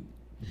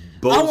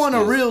I want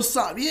a real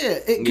song,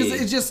 because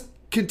it just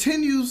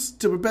continues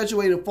to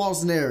perpetuate a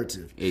false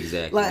narrative.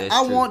 Exactly. Like that's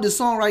I true. want the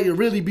songwriter to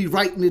really be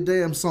writing the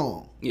damn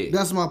song. Yeah.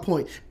 That's my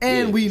point.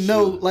 And we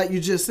know, like you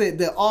just said,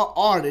 there are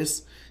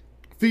artists,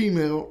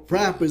 female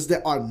rappers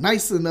that are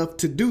nice enough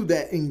to do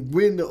that and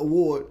win the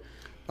award.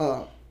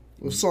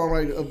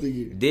 Songwriter of the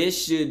Year.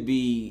 This should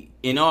be,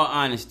 in all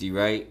honesty,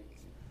 right?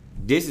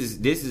 This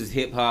is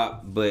hip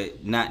hop,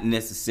 but not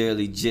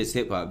necessarily just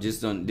hip hop.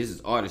 This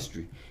is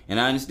artistry, and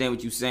I understand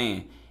what you're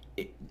saying.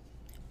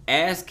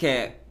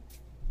 ASCAP,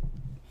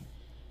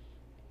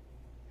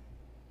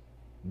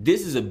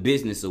 this is a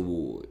business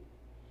award.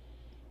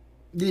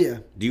 Yeah.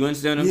 Do you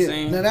understand what I'm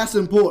saying? Now that's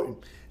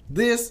important.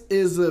 This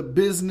is a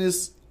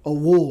business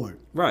award.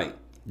 Right.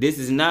 This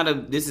is not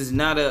a It's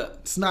not a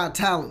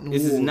talent award.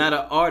 This is not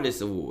an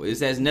artist award.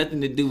 This has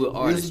nothing to do with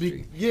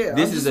artistry.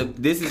 This is a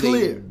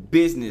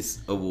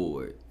business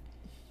award.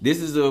 This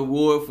is an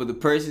award for the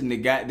person that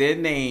got their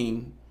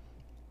name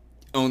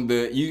on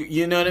the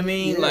you know what I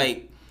mean? Yeah.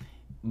 Like,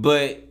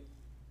 but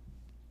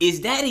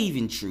is that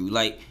even true?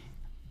 Like,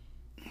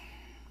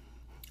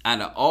 out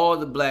of all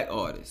the black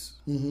artists,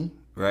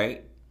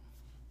 right?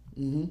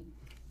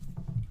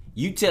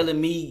 You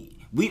telling me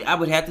I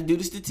would have to do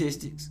the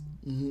statistics.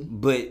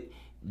 But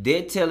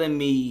they're telling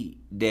me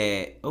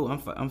that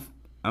I'm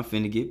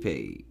finna get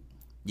paid.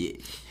 Yeah.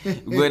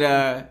 But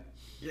I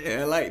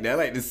like that. I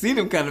like to see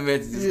them kind of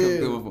messages come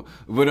through.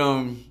 But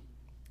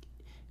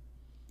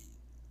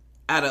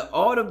out of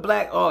all the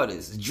black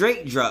artists,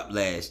 Drake dropped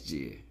last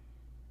year.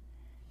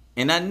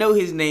 And I know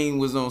his name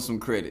was on some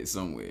credit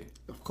somewhere.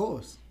 Of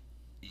course.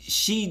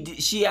 She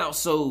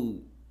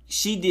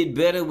did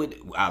better with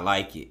I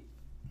Like It.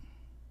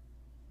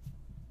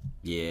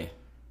 Yeah.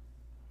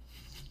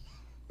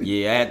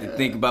 Yeah, I had to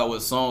think about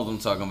what songs I'm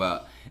talking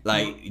about.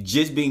 Like,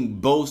 just being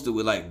boasted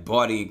with, like,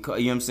 Barty and, you know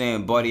what I'm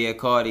saying? Barty at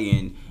Cardi,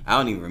 and I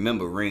don't even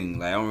remember Ring.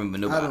 Like, I don't remember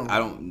nobody. I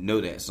don't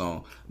know that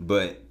song.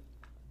 But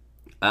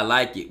I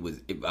Like It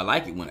won a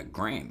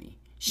Grammy.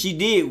 She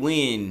did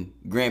win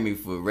Grammy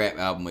for Rap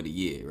Album of the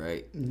Year,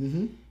 right?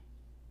 Mm-hmm.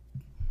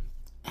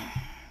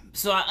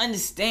 So I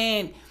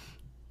understand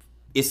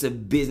it's a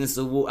business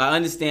award. I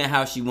understand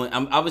how she won.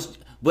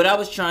 What I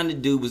was trying to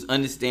do was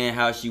understand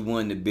how she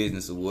won the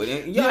business award.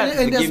 And y'all have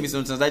to forgive me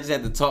sometimes. I just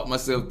had to talk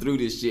myself through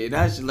this shit. And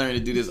I should learn to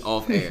do this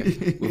off air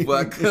before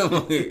I come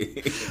on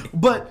here.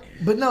 But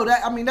no,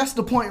 that's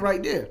the point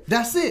right there.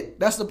 That's it.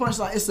 That's the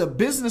punchline. It's a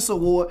business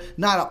award,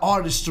 not an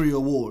artistry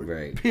award.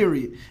 Right.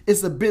 Period.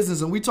 It's a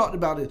business. And we talked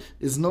about it.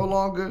 It's no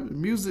longer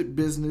music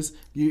business.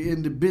 You're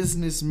in the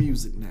business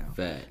music now.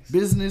 Facts.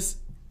 Business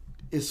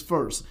is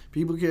first.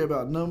 People care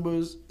about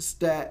numbers,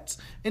 stats,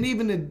 and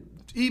even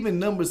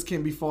numbers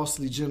can be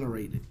falsely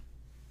generated.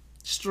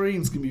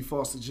 Streams can be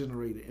falsely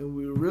generated, and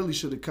we really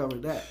should have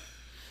covered that.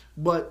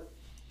 But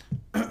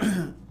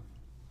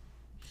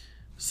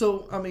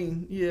so I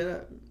mean,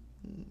 yeah.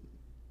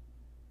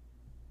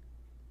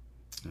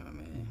 Oh,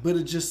 man. But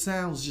it just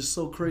sounds just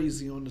so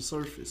crazy on the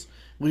surface.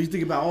 When you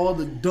think about all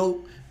the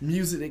dope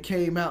music that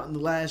came out in the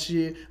last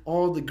year,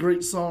 all the great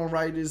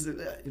songwriters,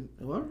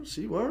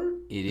 she word?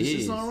 Is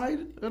she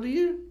songwriter of the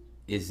year?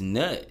 It's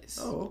nuts.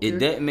 Oh, okay. It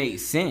doesn't make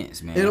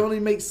sense, man. It only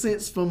makes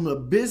sense from the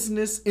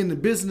business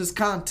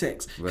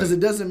context, because it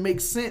doesn't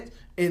make sense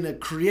in a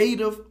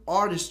creative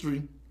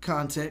artistry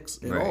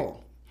context at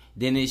all.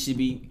 Then it should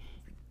be.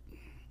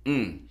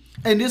 And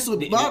this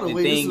was, by the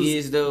way, thing this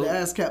was though, the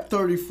ASCAP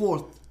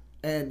 34th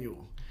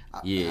annual.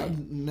 Yeah,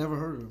 I've never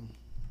heard of them.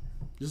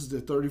 This is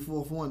the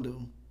 34th one,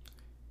 though.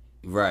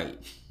 Right.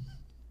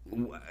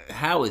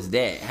 How is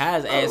that? How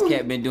has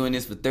ASCAP been doing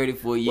this for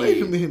 34 years?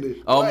 Wait a minute.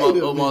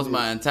 Almost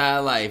my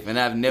entire life, and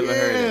I've never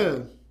heard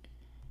of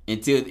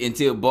it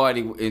until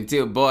Barty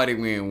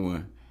win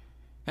one.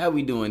 How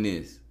we doing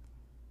this?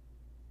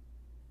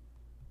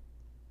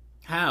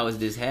 How is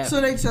this happening?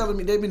 So they telling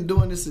me they've been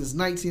doing this since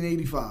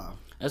 1985.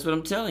 That's what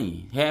I'm telling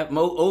you.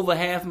 Over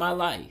half my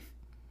life.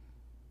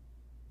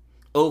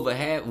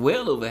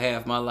 Well over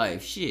half my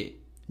life. Shit.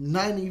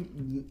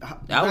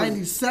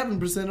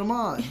 97% of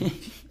mine.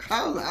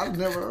 I've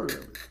never heard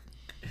of it.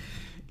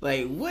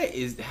 Like,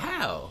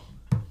 how?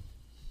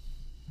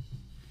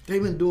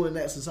 They've been doing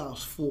that since I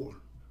was 4.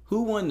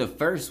 Who won the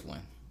first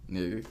one,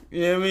 nigga?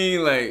 You know what I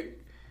mean? Like,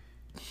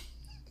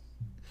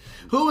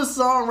 who was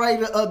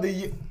songwriter of the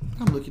year?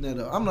 I'm looking that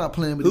up. I'm not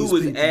playing with these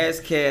people. Who was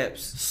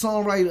ASCAP's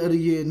songwriter of the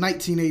year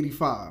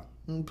 1985?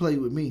 Don't play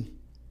with me.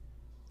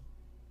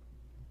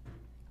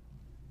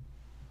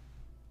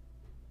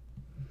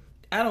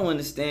 I don't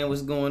understand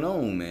what's going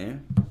on,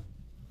 man.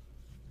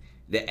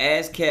 The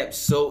ASCAP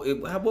Soul.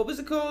 What was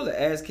it called? The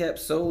ASCAP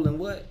Soul and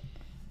what?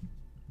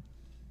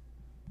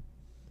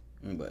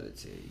 I'm about to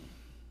tell you.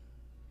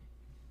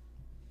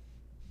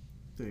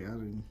 I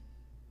didn't.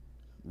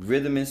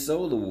 Rhythm and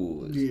Soul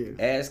Awards. Yeah.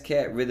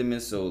 ASCAP Rhythm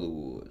and Soul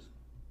Awards.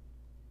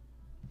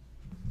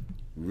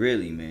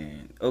 Really,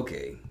 man.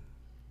 Okay.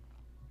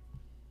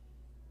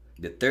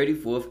 The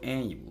 34th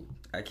annual.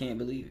 I can't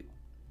believe it.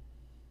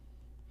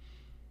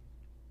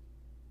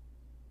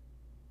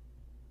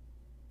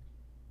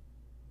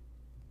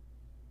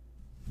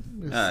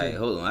 All right,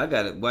 hold on. I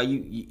got it. While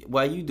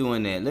you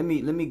doing that, let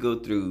me go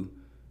through.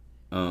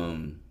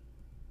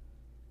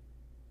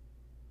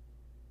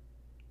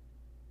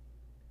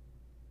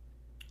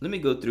 Let me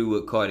go through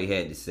what Cardi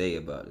had to say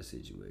about the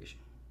situation.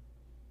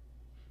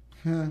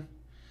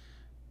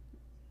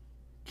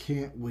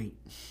 Can't wait.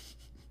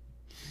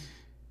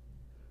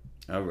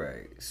 All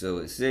right. So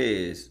it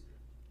says,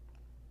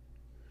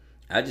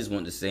 I just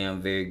want to say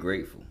I'm very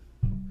grateful.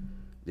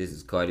 This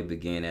is Cardi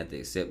began after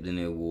accepting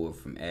the award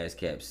from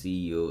ASCAP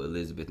CEO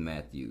Elizabeth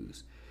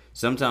Matthews.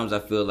 Sometimes I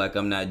feel like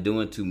I'm not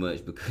doing too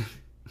much because...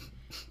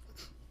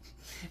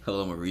 Hold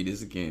on, I'm going to read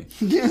this again.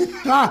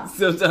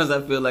 Sometimes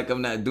I feel like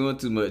I'm not doing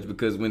too much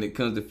because when it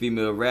comes to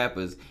female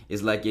rappers,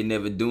 it's like you're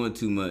never doing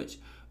too much,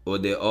 or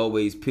they're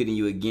always pitting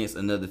you against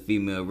another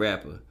female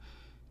rapper.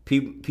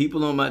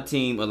 People on my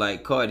team are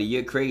like, Cardi,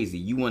 you're crazy.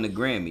 You won a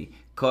Grammy.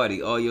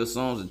 Cardi, all your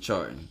songs are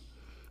charting.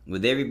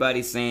 With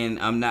everybody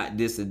saying I'm not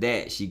this or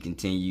that, she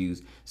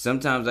continues,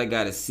 sometimes I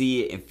gotta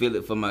see it and feel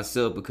it for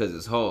myself because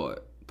it's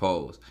hard.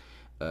 Pause.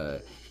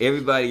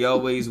 Everybody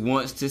always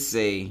wants to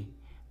say,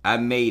 I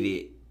made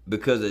it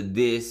because of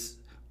this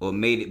or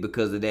made it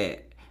because of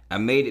that. I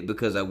made it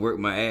because I worked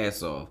my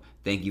ass off.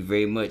 Thank you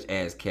very much,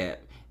 ASCAP.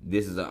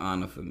 This is an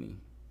honor for me,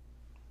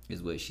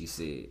 is what she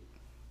said.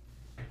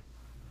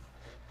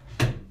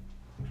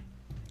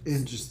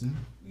 Interesting.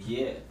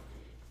 Yeah.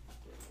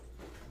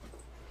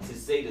 To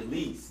say the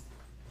least.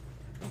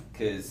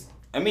 Because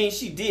I mean,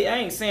 she did. I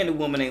ain't saying the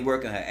woman ain't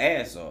working her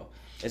ass off.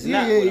 That's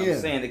not Yeah, what yeah. I'm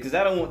saying. Because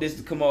I don't want this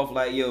to come off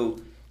like, yo,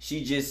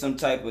 she just some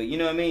type of, you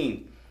know what I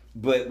mean?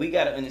 But we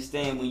gotta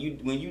understand when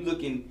you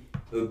looking,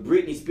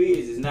 Britney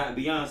Spears is not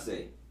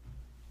Beyonce.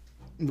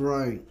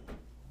 Right.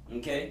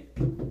 Okay.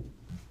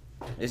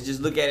 Let's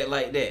just look at it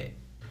like that.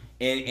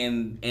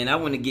 And I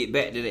want to get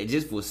back to that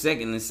just for a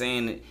second and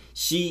saying that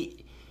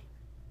she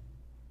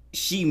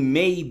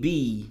may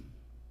be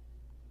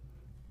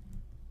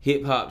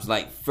hip hop's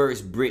like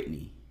first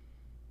Britney.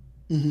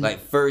 Like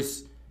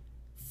first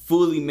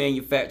fully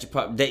manufactured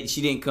pop. That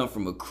she didn't come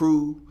from a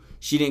crew.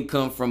 She didn't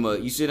come from a,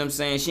 you see what I'm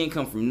saying? She didn't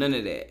come from none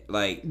of that.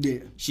 Like, Yeah.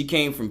 she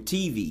came from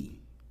TV.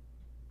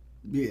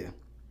 Yeah.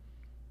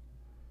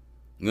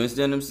 You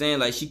understand what I'm saying?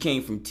 Like, she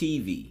came from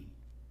TV.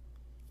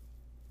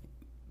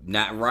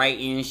 Not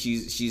writing.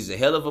 She's a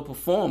hell of a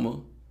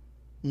performer.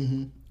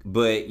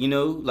 But, you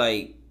know,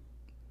 like,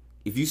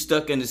 if you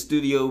stuck in the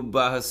studio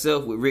by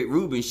herself with Rick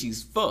Rubin,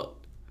 she's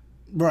fucked.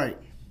 Right.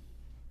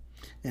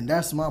 And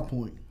that's my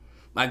point.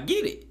 I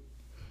get it.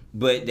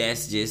 But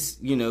that's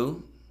just, you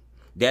know,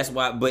 that's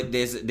why, but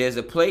there's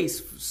a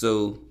place,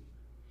 so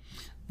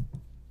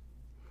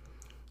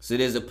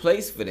there's a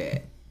place for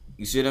that.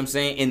 You see what I'm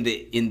saying?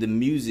 In the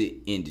music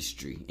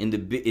industry, in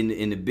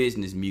the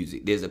business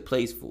music, there's a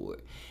place for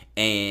it.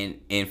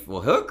 And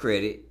for her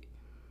credit,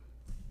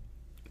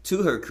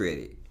 to her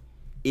credit,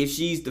 if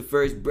she's the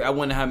first, I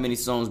wonder how many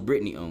songs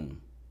Britney owned.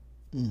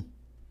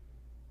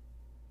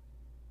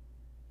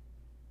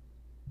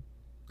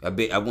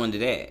 I wonder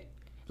that.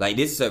 Like,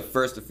 this is her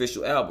first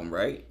official album,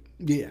 right?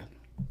 Yeah.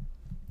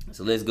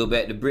 So let's go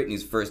back to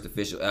Britney's first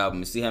official album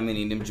and see how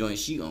many of them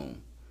joints she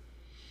owned.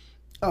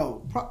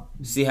 Oh,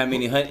 See how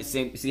many of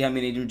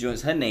them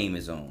joints her name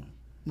is on.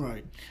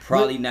 right.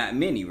 Probably not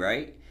many,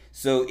 right?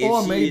 So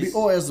if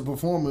or as a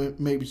performer,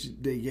 maybe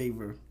they gave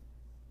her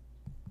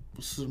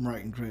some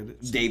writing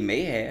credits. they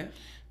may have.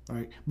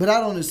 Right. But I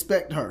don't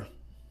expect her.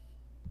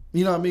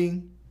 You know what I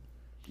mean?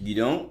 You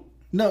don't?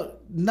 No,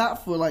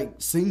 not for like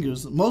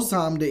singers. Most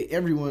time they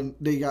don't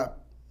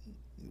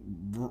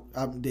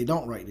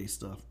write their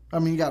stuff. I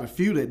mean, you got a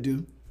few that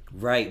do.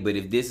 Right, but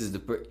if this is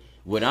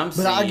what I'm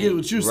saying, But I get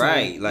what you're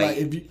saying. Right, like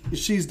if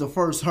she's the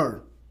first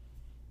her,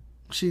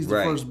 she's the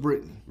Right. first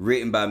Britney.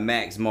 written by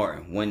Max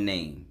Martin, one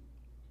name.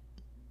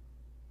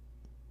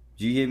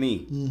 Do you hear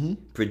me? Mm-hmm.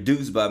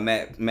 Produced by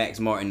Max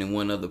Martin and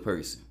one other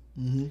person.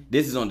 Mm-hmm.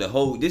 This is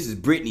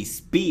Britney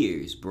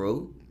Spears,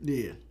 bro.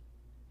 Yeah.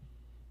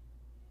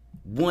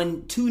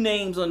 2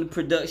 names on the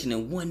production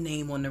and 1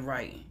 name on the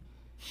writing.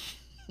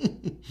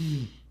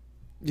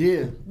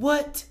 Yeah.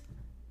 What?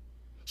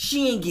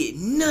 She ain't get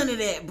none of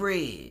that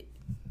bread.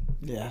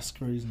 Yeah, that's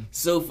crazy.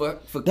 So for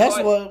That's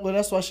Cardi,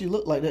 that's why she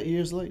looked like that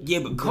years later. yeah,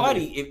 but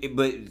Cardi,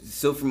 but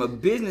so from a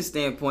business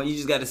standpoint, you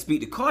just got to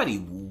speak to Cardi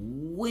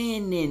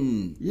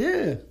winning.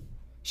 Yeah.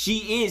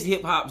 She is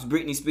hip hop's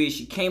Britney Spears.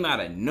 She came out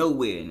of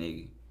nowhere,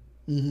 nigga.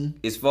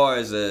 As far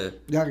as you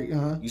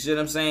see what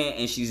I'm saying?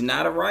 And she's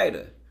not a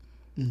writer.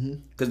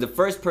 Because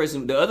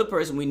the other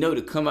person we know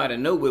to come out of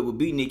nowhere would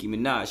be Nicki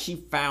Minaj. She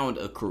found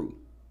a crew.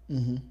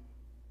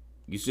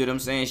 You see what I'm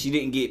saying? She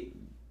didn't get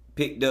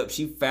picked up.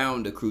 She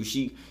found a crew.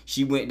 She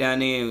went down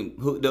there and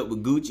hooked up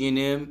with Gucci and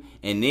them,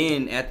 and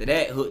then after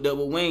that hooked up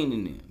with Wayne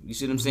and them. You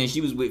see what I'm saying?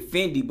 She was with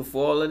Fendi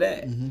before all of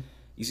that.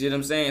 You see what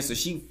I'm saying? So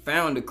she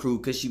found a crew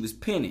because she was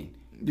penning.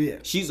 Yeah.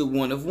 She's a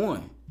one of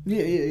one.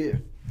 Yeah.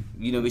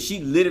 You know, but she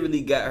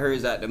literally got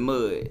hers out the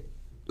mud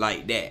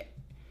like that.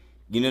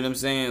 You know what I'm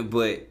saying?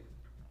 But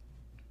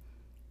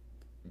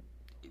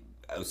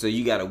so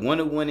you got a 1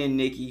 of 1 in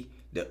Nicki.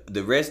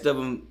 The rest of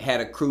them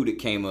had a crew that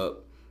came up.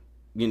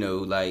 You know,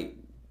 like,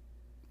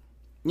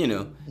 you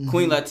know,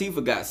 Queen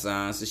Latifah got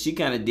signed, so she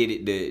kind of did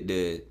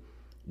it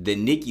the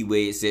Nicki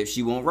way, except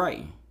she won't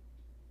write.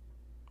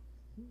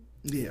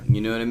 Yeah.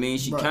 You know what I mean?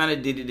 She Right. kind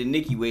of did it the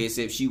Nicki way,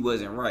 except she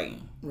wasn't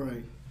writing.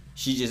 Right.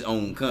 She just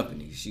owned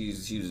companies. She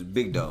was a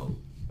big dog.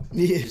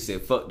 Yeah. She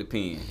said, fuck the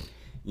pen.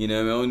 You know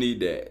what I mean? I don't need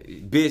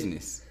that.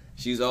 Business.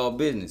 She's all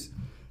business.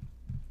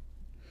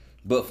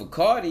 But for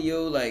Cardi,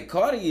 yo, like,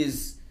 Cardi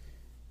is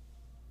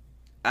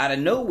out of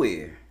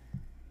nowhere.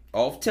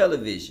 Off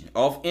television.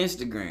 Off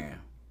Instagram.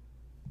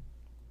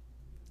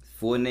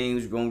 4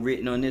 names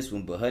written on this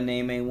one, but her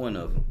name ain't one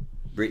of them.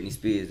 Britney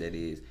Spears, that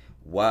is.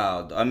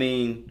 Wild. I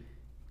mean,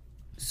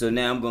 so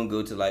now I'm going to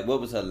go to, like,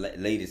 what was her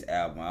latest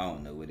album? I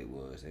don't know what it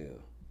was. Hell.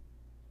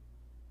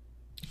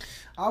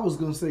 I was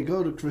gonna say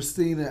go to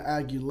Christina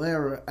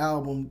Aguilera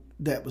album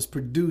that was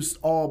produced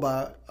all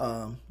by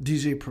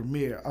DJ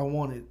Premier.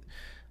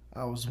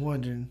 I was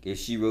wondering If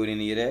she wrote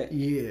any of that?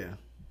 Yeah.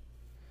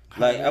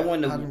 Like, I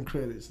wonder. How them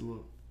credits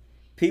look.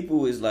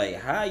 People is like,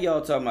 how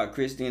y'all talking about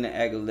Christina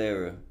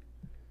Aguilera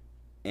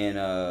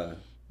and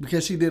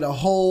Because she did a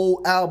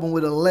whole album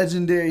with a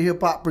legendary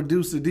hip hop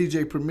producer,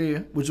 DJ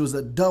Premier, which was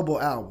a double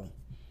album.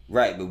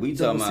 right, but we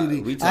talking Double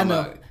CD.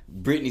 about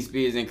Britney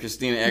Spears and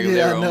Christina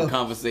Aguilera on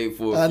Conversate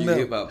for a few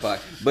hip hop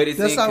podcasts. But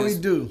That's how we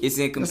do. It's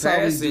in That's how we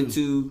comparison do.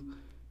 to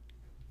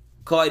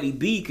Cardi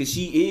B, because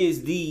she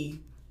is the,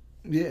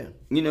 Yeah.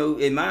 you know,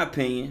 in my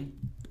opinion,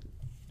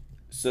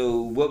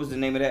 So what was the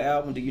name of that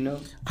album? Do you know?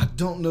 I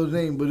don't know the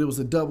name, but it was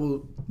a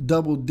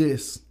double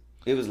disc.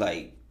 It was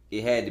like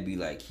it had to be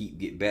like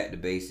get back to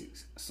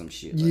basics, some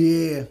shit. Like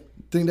Yeah, I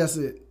think that's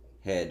it.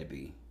 had to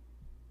be.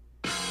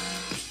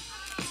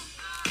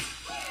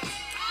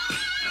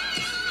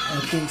 I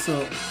think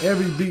so.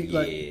 Every beat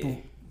like Yeah.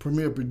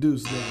 Premier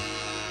produced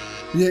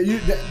though. Yeah,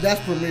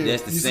 that's Premier.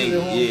 That's the You see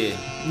single. that one?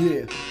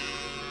 Yeah. Yeah.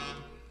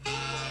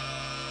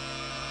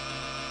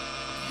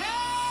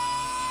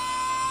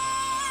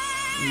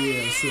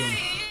 Yeah, so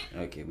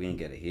Okay, we ain't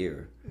got to hear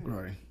her,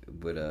 right.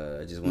 but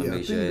I just want to Yeah, I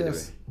make sure. think I had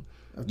that's- the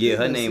I right. think Yeah, her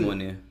that's name it. on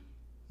there.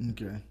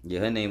 Okay. Yeah,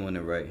 her name on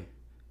the right.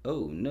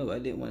 Oh no, I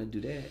didn't want to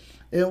do that.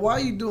 And while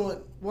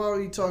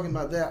you talking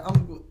about that,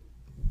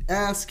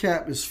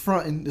 ASCAP is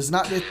fronting. It's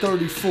not their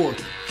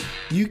 34th.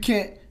 You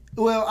can't.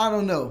 Well, I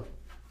don't know.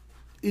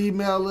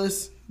 Email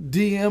us,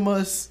 DM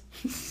us,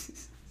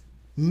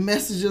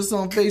 message us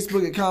on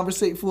Facebook at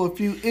Conversate for a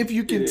Few. If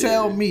you can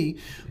tell me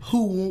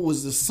who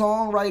was the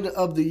songwriter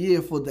of the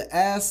year for the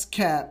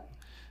ASCAP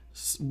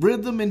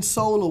Rhythm and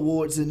Soul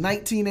Awards in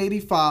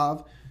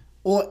 1985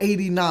 or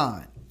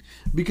 89.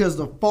 Because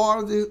the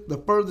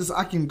furthest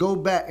I can go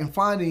back and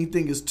find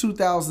anything is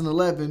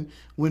 2011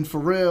 when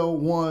Pharrell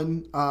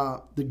won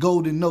the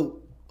Golden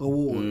Note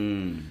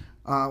Award,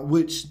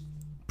 which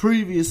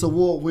previous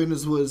award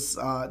winners was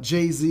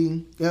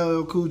Jay-Z,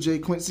 LL Cool J,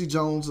 Quincy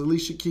Jones,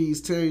 Alicia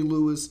Keys, Terry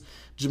Lewis,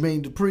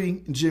 Jermaine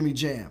Dupri, and Jimmy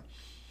Jam.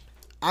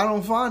 I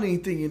don't find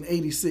anything in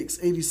 86,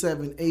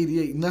 87,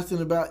 88, nothing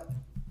about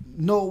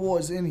no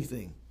awards,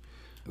 anything.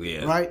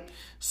 Yeah. Right?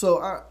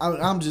 So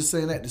I'm just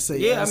saying that to say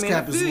Yeah, I mean,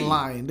 I ASCAP is feel you.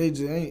 lying. They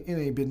just it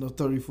ain't been no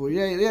 34.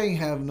 Yeah, they ain't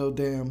have no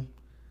damn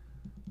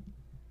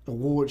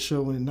award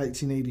show in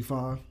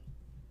 1985.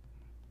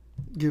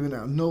 Giving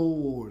out no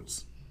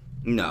awards.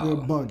 They're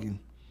No. bugging.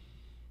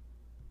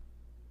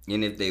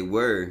 And if they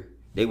were,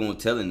 they won't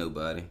telling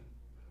nobody.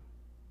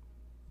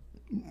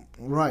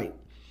 Right.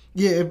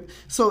 Yeah.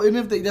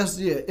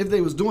 If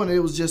they was doing it, it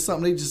was just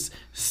something they just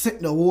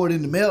sent the award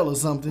in the mail or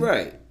something.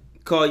 Right.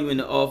 Call you in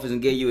the office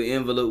and gave you an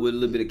envelope with a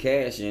little bit of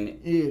cash in it.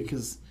 Yeah,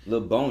 because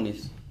Little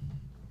bonus.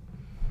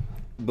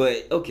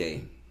 But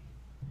okay.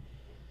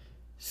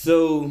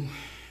 So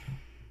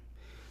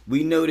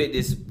we know that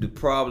the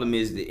problem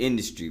is the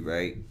industry,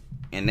 right?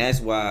 And that's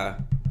why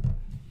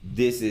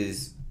this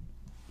is,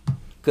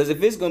 because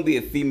if it's gonna be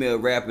a female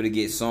rapper to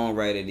get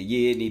songwriter of the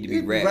year, it need to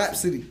be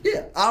Rhapsody.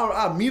 Yeah,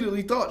 I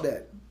immediately thought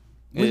that.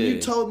 When Yeah.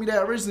 you told me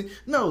that originally,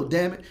 no,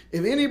 damn it.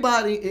 If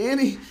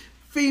any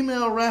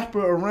female rapper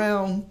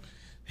around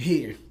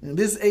here in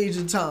this age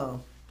and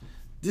time,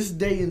 this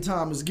day and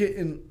time is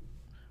getting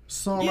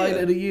songwriter Yeah.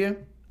 of the year,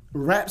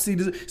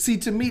 Rhapsody. See,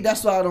 to me,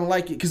 that's why I don't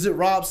like it, because it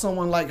robs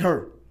someone like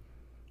her.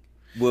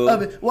 Well,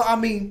 Of it. Well, I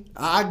mean,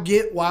 I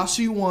get why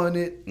she won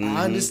it.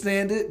 I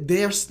understand it.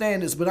 Their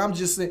standards, but I'm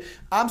just saying.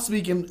 I'm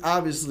speaking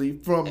obviously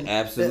from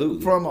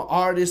Absolutely. from an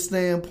artist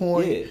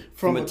standpoint, Yeah,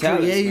 from a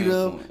talent creative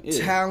standpoint,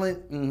 yeah.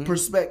 talent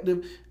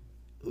perspective.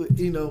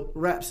 You know,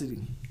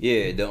 Rhapsody.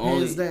 yeah, the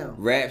only Hands down.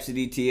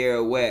 Rhapsody,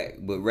 Tierra Whack,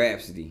 but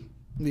Rhapsody.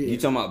 Yeah. You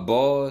talking about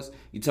bars?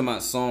 You talking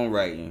about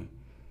songwriting?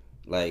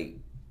 Like,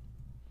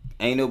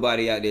 ain't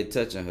nobody out there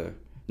touching her.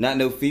 Not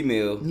no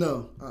female.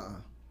 No,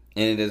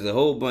 And there's a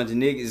whole bunch of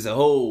niggas. There's a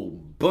whole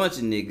bunch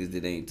of niggas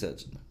that ain't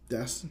touching her.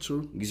 that's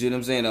true. You see what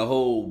I'm saying? A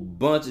whole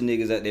bunch of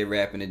niggas out there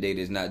rapping today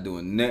that's not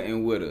doing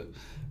nothing with her.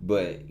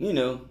 But you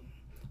know,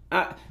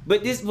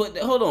 but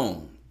hold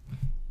on.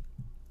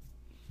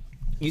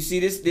 You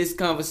see, this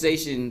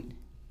conversation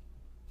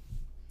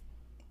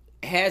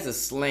has a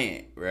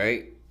slant,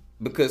 right?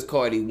 Because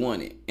Cardi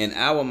won it, and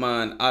our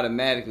mind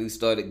automatically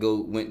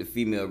went to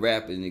female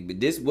rappers, but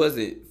this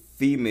wasn't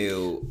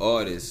female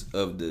artists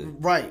of the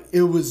Right.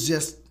 It was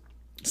just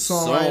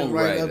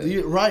songwriter of the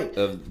year. Right.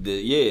 of the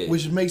yeah.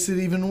 Which makes it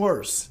even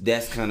worse.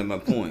 That's kind of my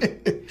point.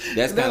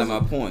 That's kind of my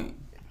point.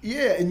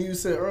 Yeah, and you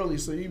said earlier,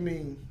 so you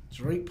mean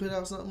Drake put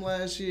out something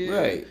last year?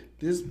 Right.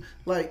 This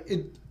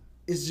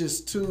it's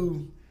just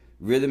too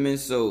Rhythm and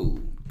soul.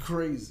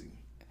 crazy.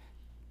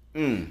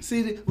 Mm.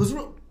 See,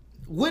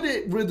 what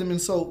did Rhythm and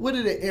Soul? What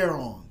did it air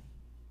on?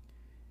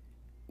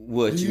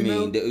 What Do you you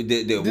know? mean?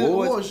 The The awards?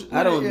 awards,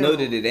 I don't what it know aired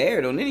that on? it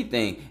aired on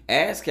anything.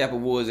 ASCAP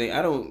awards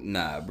ain't.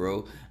 Nah,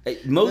 bro.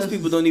 Most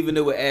people don't even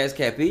know what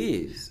ASCAP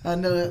is. I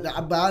know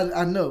that, but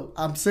I know.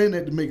 I'm saying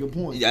that to make a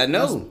point. I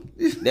know.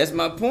 That's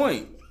my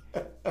point.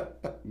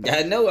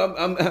 I know.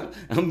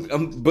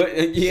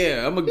 But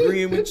yeah, I'm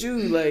agreeing with you.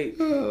 Like,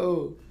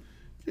 Oh,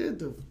 get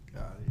the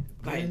fuck out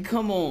of here. like,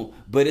 come on.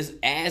 But it's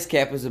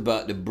ASCAP is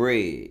about the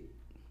bread.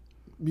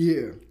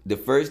 Yeah. The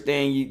first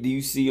thing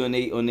you see on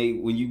they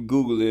when you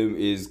Google them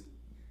is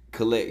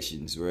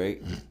collections,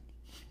 right?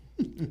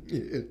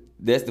 Yeah.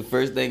 That's the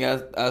first thing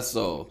I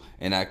saw,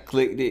 and I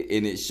clicked it,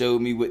 and it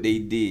showed me what they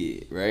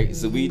did, right?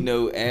 So we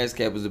know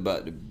ASCAP was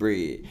about the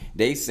bread.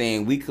 They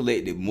saying we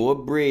collected more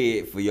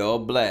bread for y'all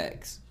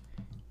blacks.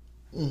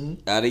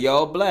 Out of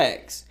y'all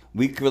blacks,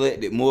 we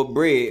collected more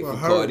bread for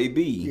her. Cardi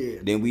B Yeah.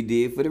 than we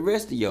did for the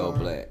rest of y'all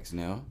blacks.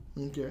 Now,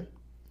 Okay.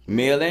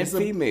 Male and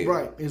female.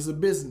 Right. It's a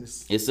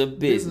business. It's a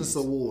Business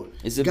award.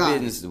 It's a Got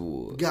business it.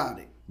 award. Got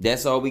it.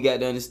 That's all we got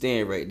to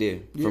understand right there.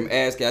 From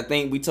ASCAP, I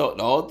think we talked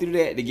all through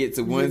that to get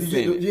to one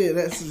sentence. Yeah,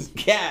 that's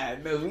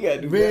God, no, we got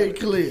to do very that.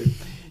 clear.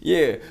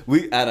 Yeah,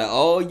 we out of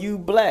all you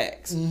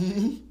blacks,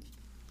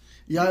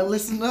 Y'all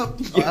listen up.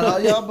 All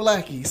y'all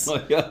blackies.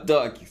 all y'all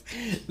darkies,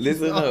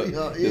 listen Oh, up.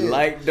 y'all, The yeah.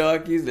 light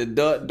darkies, the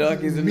dark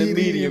darkies, and the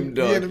medium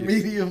darkies. Yeah, the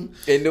medium.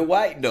 And the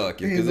white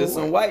darkies, because And there's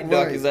the some white- white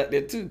darkies out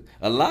there too.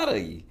 A lot of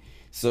you.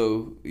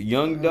 So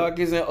young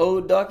darkies and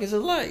old darkies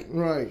alike.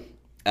 Right.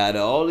 Out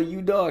of all of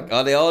you dark,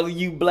 all of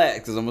you black,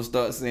 because I'm gonna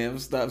stop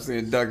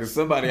saying dark, because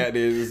somebody out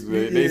there is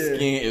their Yeah.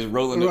 skin is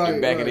rolling up the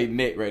Right, back of right. their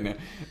neck right now.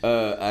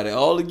 Out of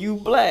all of you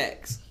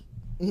blacks,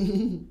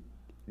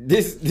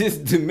 this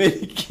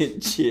Dominican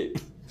chick,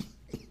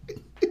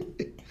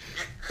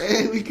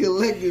 And we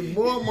collected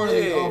more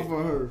money Yeah. off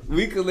of her.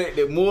 we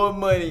collected more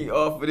money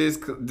off of this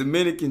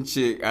Dominican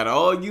chick. Out of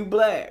all you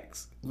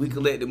blacks, we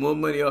collected more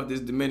money off this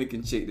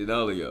Dominican chick than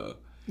all of y'all.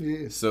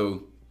 Yeah.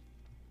 So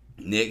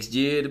next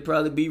year it'll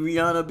probably be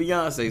Rihanna,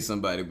 Beyonce,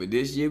 somebody. But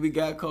this year we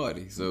got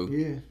Cardi. So,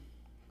 Yeah.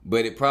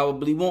 but it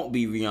probably won't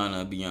be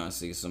Rihanna,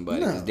 Beyonce,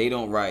 somebody, because No. they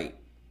don't write,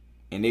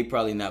 and they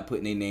probably not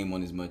putting their name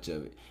on as much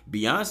of it.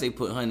 Beyonce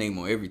put her name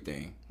on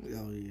everything,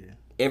 Oh yeah.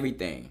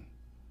 everything.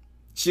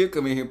 She'll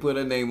come in here and put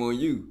her name on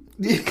you.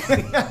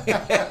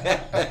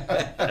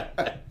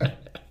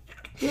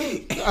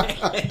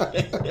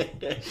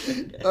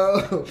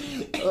 Oh,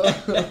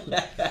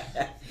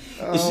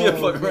 She'll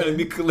fuck around and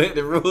be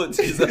collecting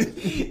royalties,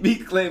 be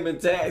claiming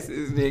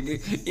taxes,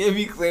 nigga. Yeah,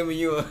 be claiming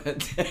your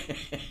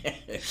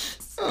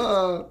tax.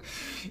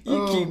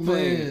 You keep playing.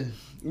 man.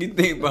 You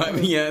think about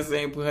Beyonce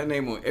ain't put her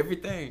name on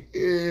everything?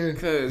 Yeah.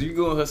 Cause you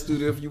go in her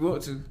studio if you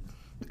want to.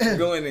 You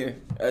go in there,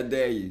 I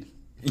dare you.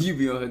 You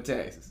be on her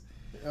taxes.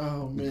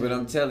 Oh man. But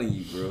I'm telling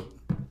you, bro.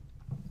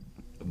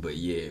 But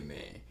yeah, man.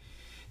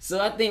 So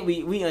I think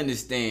we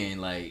understand,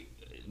 like,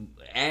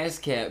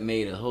 ASCAP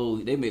made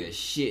a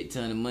shit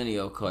ton of money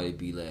off Cardi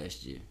B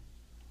last year.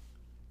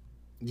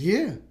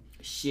 Yeah.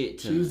 Shit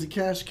ton. She was the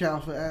cash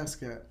cow for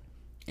ASCAP.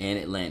 And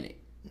Atlantic.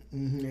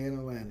 And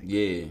Atlantic.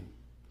 Yeah.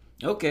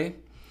 Okay.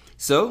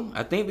 So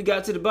I think we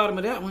got to the bottom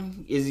of that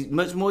one. Is it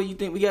much more you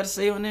think we got to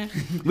say on that?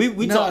 We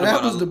No, talked that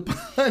about was the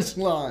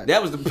punchline.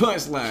 that was the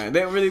punchline.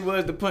 That really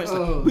was the punchline.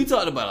 Oh. We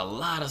talked about a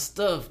lot of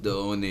stuff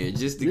though on there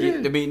just to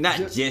get. Yeah. I mean,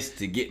 not just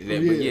to get to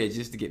that, but yeah,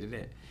 just to get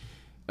to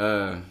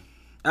that.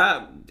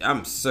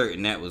 I'm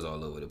certain that was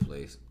all over the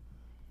place,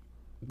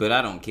 but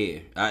I don't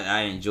care.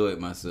 I enjoyed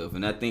myself,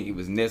 and I think it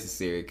was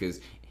necessary because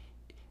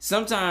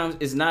sometimes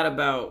it's not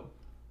about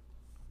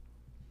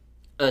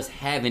us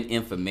having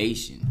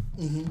information.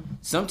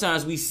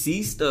 Sometimes we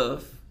see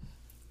stuff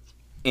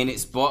and it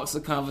sparks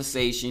a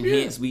conversation,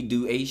 hence we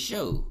do a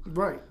show.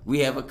 Right. We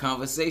have a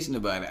conversation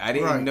about it. I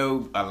didn't Right.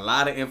 know a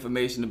lot of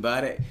information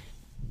about it.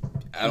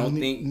 I don't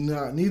think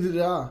Nah, neither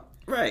did I.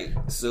 right.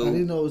 I So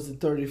didn't know it was the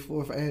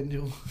 34th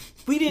annual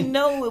we didn't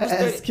know it was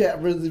 30.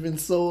 ASCAP really been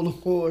sold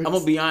awards. I'm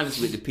gonna be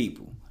honest with the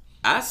people.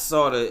 I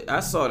saw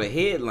the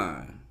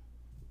headline,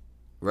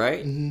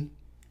 right,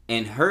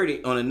 and heard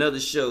it on another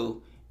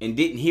show and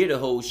didn't hear the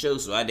whole show.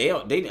 So I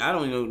don't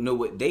even know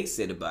what they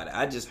said about it.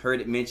 I just heard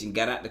it mentioned,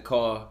 got out the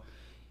car,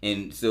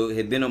 and so it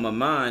had been on my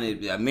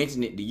mind. I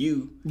mentioned it to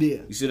you. Yeah.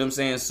 You see what I'm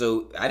saying?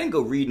 So I didn't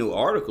go read no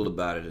article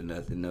about it or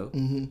nothing. No.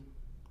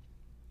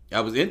 I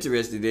was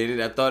interested in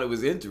it. I thought it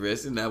was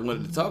interesting. I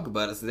wanted to talk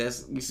about it. So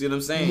that's, you see what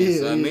I'm saying? Yeah,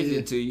 So I yeah, mentioned yeah.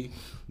 it to you.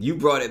 You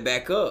brought it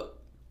back up.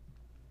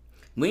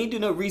 We ain't do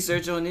no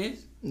research on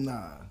this.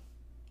 Nah.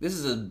 This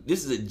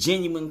is a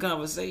genuine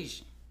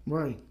conversation,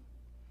 Right.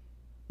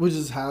 Which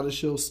is how the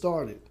show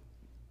started.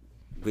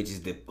 which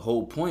is the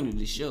whole point of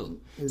the show.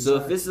 So if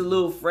Exactly. it's a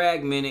little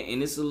fragmented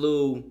and it's a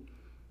little,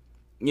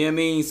 you know what I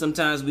mean?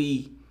 Sometimes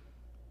we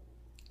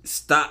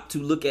stop to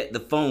look at the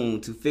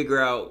phone to figure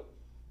out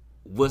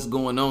what's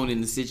going on in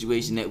the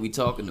situation that we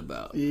talking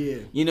about. Yeah.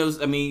 You know,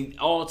 I mean,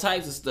 all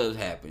types of stuff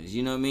happens.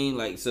 You know what I mean?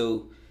 Like,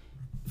 so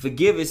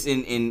forgive us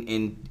and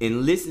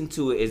listen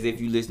to it as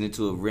if you're listening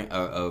to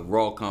a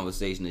raw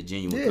conversation, a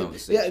genuine Yeah.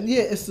 conversation.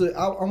 Yeah. It's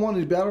I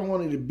wanted to be. I don't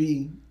want it to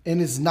be,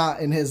 and it's not,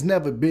 and has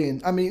never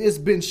been. I mean, it's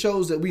been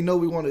shows that we know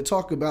we want to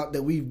talk about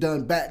that we've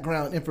done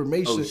background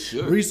information, Oh,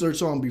 sure.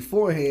 research on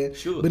beforehand.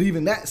 Sure. But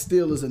even that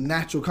still is a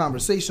natural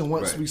conversation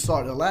once Right. we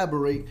start to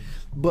elaborate.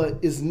 But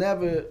it's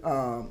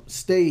never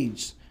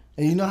staged.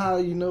 And you know how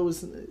you know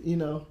it's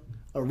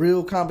a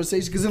real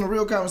conversation, because in a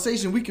real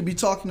conversation we could be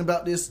talking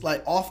about this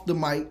like off the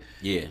mic.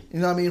 Yeah. You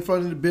know what I mean? In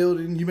front of the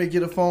building, you may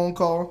get a phone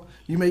call,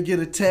 you may get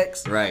a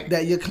text Right.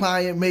 that your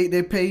client made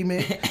their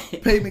payment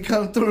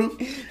come through in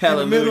the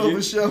Hallelujah. middle of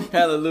a show.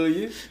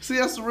 Hallelujah. See,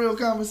 that's a real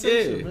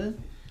conversation, Yeah.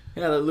 man.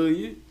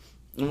 Hallelujah.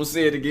 I'm gonna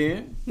say it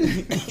again.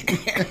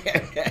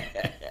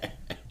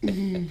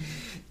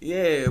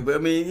 Yeah, but I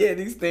mean, yeah,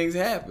 these things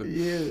happen.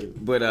 Yeah.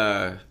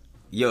 But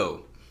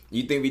yo,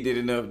 you think we did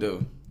enough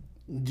though?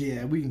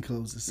 Yeah, we can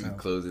close this We can out.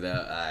 close it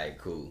out. All right,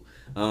 cool.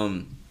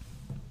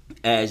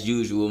 As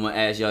usual, I'm gonna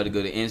ask y'all to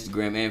go to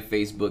Instagram and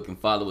Facebook and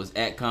follow us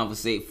at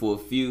Conversate for a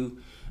Few.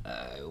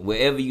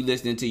 Wherever you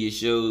listening to your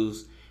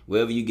shows,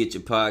 wherever you get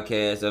your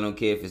podcasts. I don't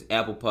care if it's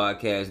Apple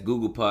Podcasts,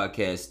 Google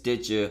Podcasts,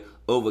 Stitcher,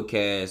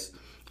 Overcast.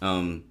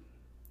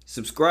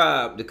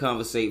 Subscribe to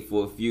Conversate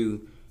for a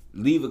Few.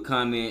 Leave a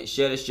comment.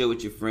 Share the show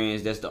with your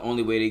friends. That's the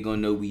only way they're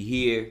going to know we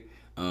here.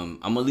 I'm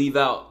going to leave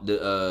out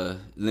the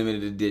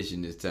limited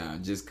edition this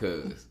time just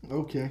because.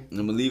 Okay. I'm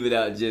going to leave it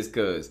out just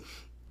because.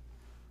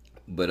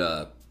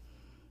 But,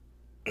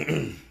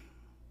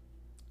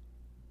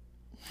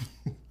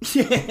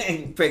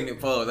 pregnant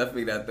pause. I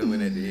figured I'd throw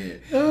it at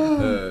the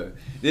end.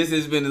 This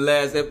has been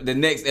the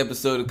next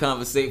episode of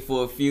Conversate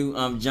for a Few.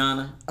 I'm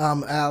Jonna.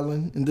 I'm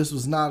Alan, and this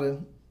was not a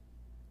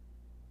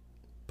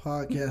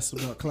podcast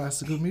about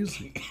classical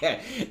music.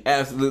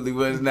 Absolutely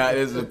was not.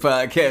 This is a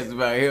podcast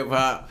about hip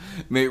hop.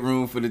 Make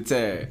room for the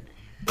tag.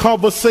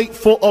 Conversate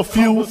for a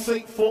few.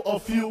 Conversate for a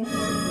few.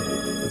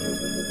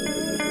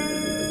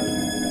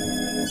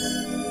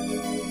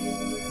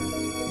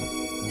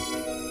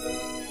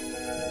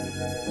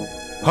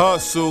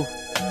 Hustle,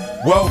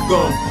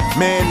 welcome.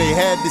 Man, they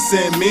had to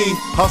send me.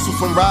 Hustle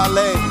from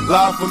Raleigh,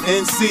 live from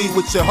NC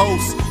with your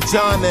hosts,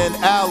 Jonna and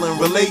Alan.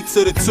 Relate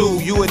to the two.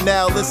 You are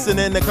now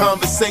listening to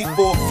Conversate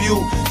for a Few.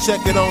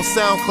 Check it on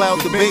SoundCloud,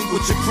 debate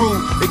with your crew.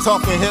 They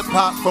talking hip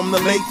hop from the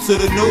late to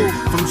the new.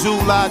 From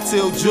July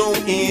till June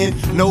end.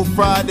 No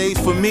Fridays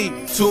for me.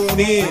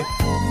 Tune in.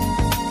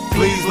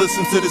 Please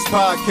listen to this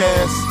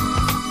podcast.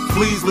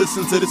 Please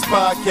listen to this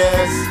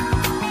podcast.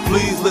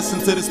 Please listen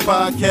to this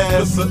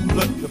podcast.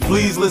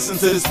 Please listen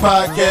to this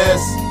podcast.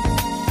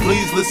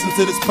 Please listen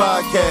to this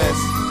podcast.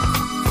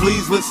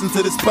 Please listen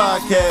to this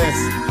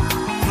podcast.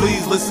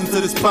 Please listen to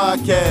this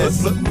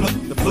podcast.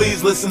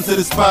 Please listen to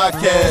this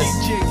podcast.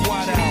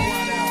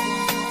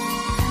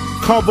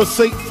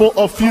 Conversate for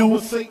a few.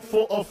 Conversate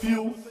for a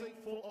few.